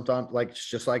daily. Sometimes like, it's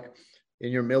just like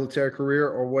in your military career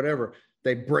or whatever,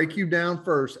 they break you down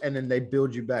first and then they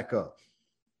build you back up.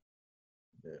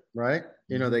 Yeah. Right.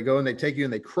 You know, they go and they take you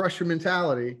and they crush your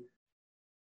mentality.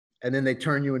 And then they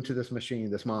turn you into this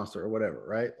machine, this monster or whatever,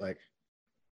 right? Like,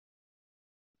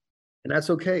 and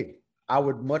that's okay. I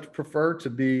would much prefer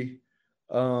to be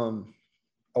a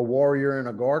warrior in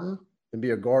a garden than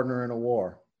be a gardener in a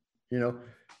war. You know,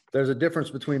 there's a difference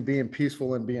between being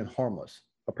peaceful and being harmless.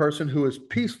 A person who is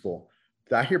peaceful,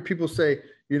 I hear people say,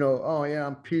 you know, oh yeah,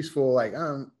 I'm peaceful, like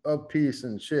I'm of peace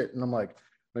and shit. And I'm like,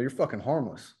 no, you're fucking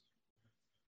harmless.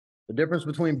 The difference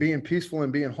between being peaceful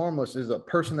and being harmless is a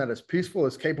person that is peaceful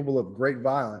is capable of great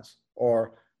violence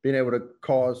or being able to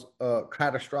cause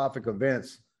catastrophic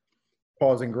events,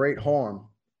 causing great harm,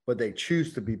 but they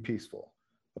choose to be peaceful.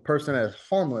 A person that is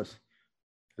harmless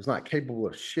is not capable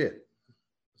of shit.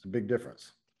 It's a big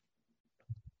difference.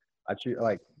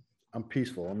 I'm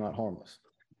peaceful. I'm not harmless.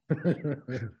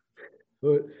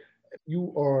 But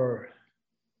you are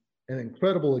an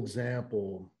incredible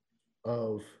example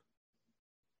of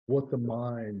what the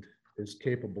mind is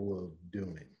capable of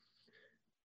doing.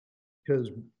 Because,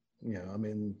 you know, I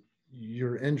mean,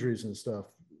 your injuries and stuff,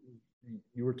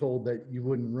 you were told that you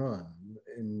wouldn't run.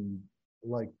 And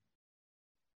like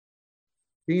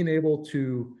being able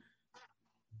to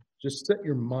just set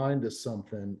your mind to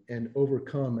something and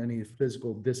overcome any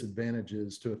physical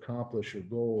disadvantages to accomplish your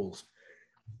goals,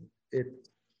 it's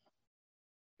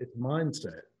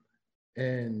mindset.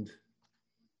 And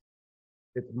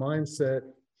it's mindset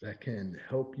that can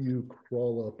help you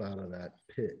crawl up out of that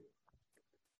pit.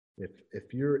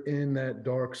 If you're in that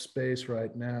dark space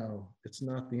right now, it's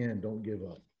not the end. Don't give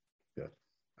up. Yeah,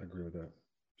 I agree with that.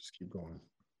 Just keep going.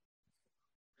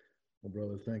 Well,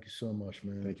 brother, thank you so much,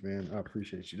 man. Thank you, man. I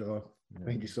appreciate you, dog. Yeah.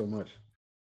 Thank you so much.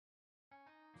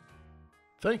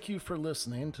 Thank you for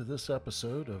listening to this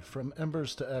episode of From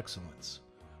Embers to Excellence,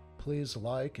 Please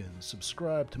like and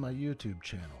subscribe to my YouTube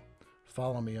channel.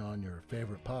 Follow me on your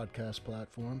favorite podcast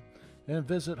platform and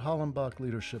visit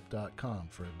hollenbachleadership.com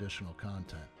for additional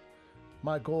content.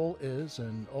 My goal is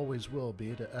and always will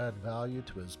be to add value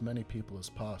to as many people as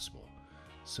possible.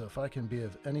 So if I can be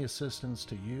of any assistance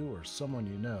to you or someone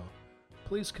you know,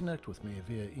 please connect with me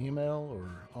via email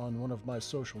or on one of my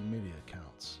social media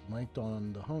accounts, linked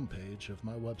on the homepage of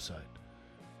my website.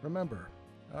 Remember,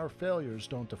 our failures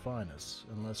don't define us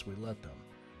unless we let them,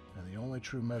 and the only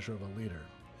true measure of a leader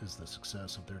is the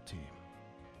success of their team.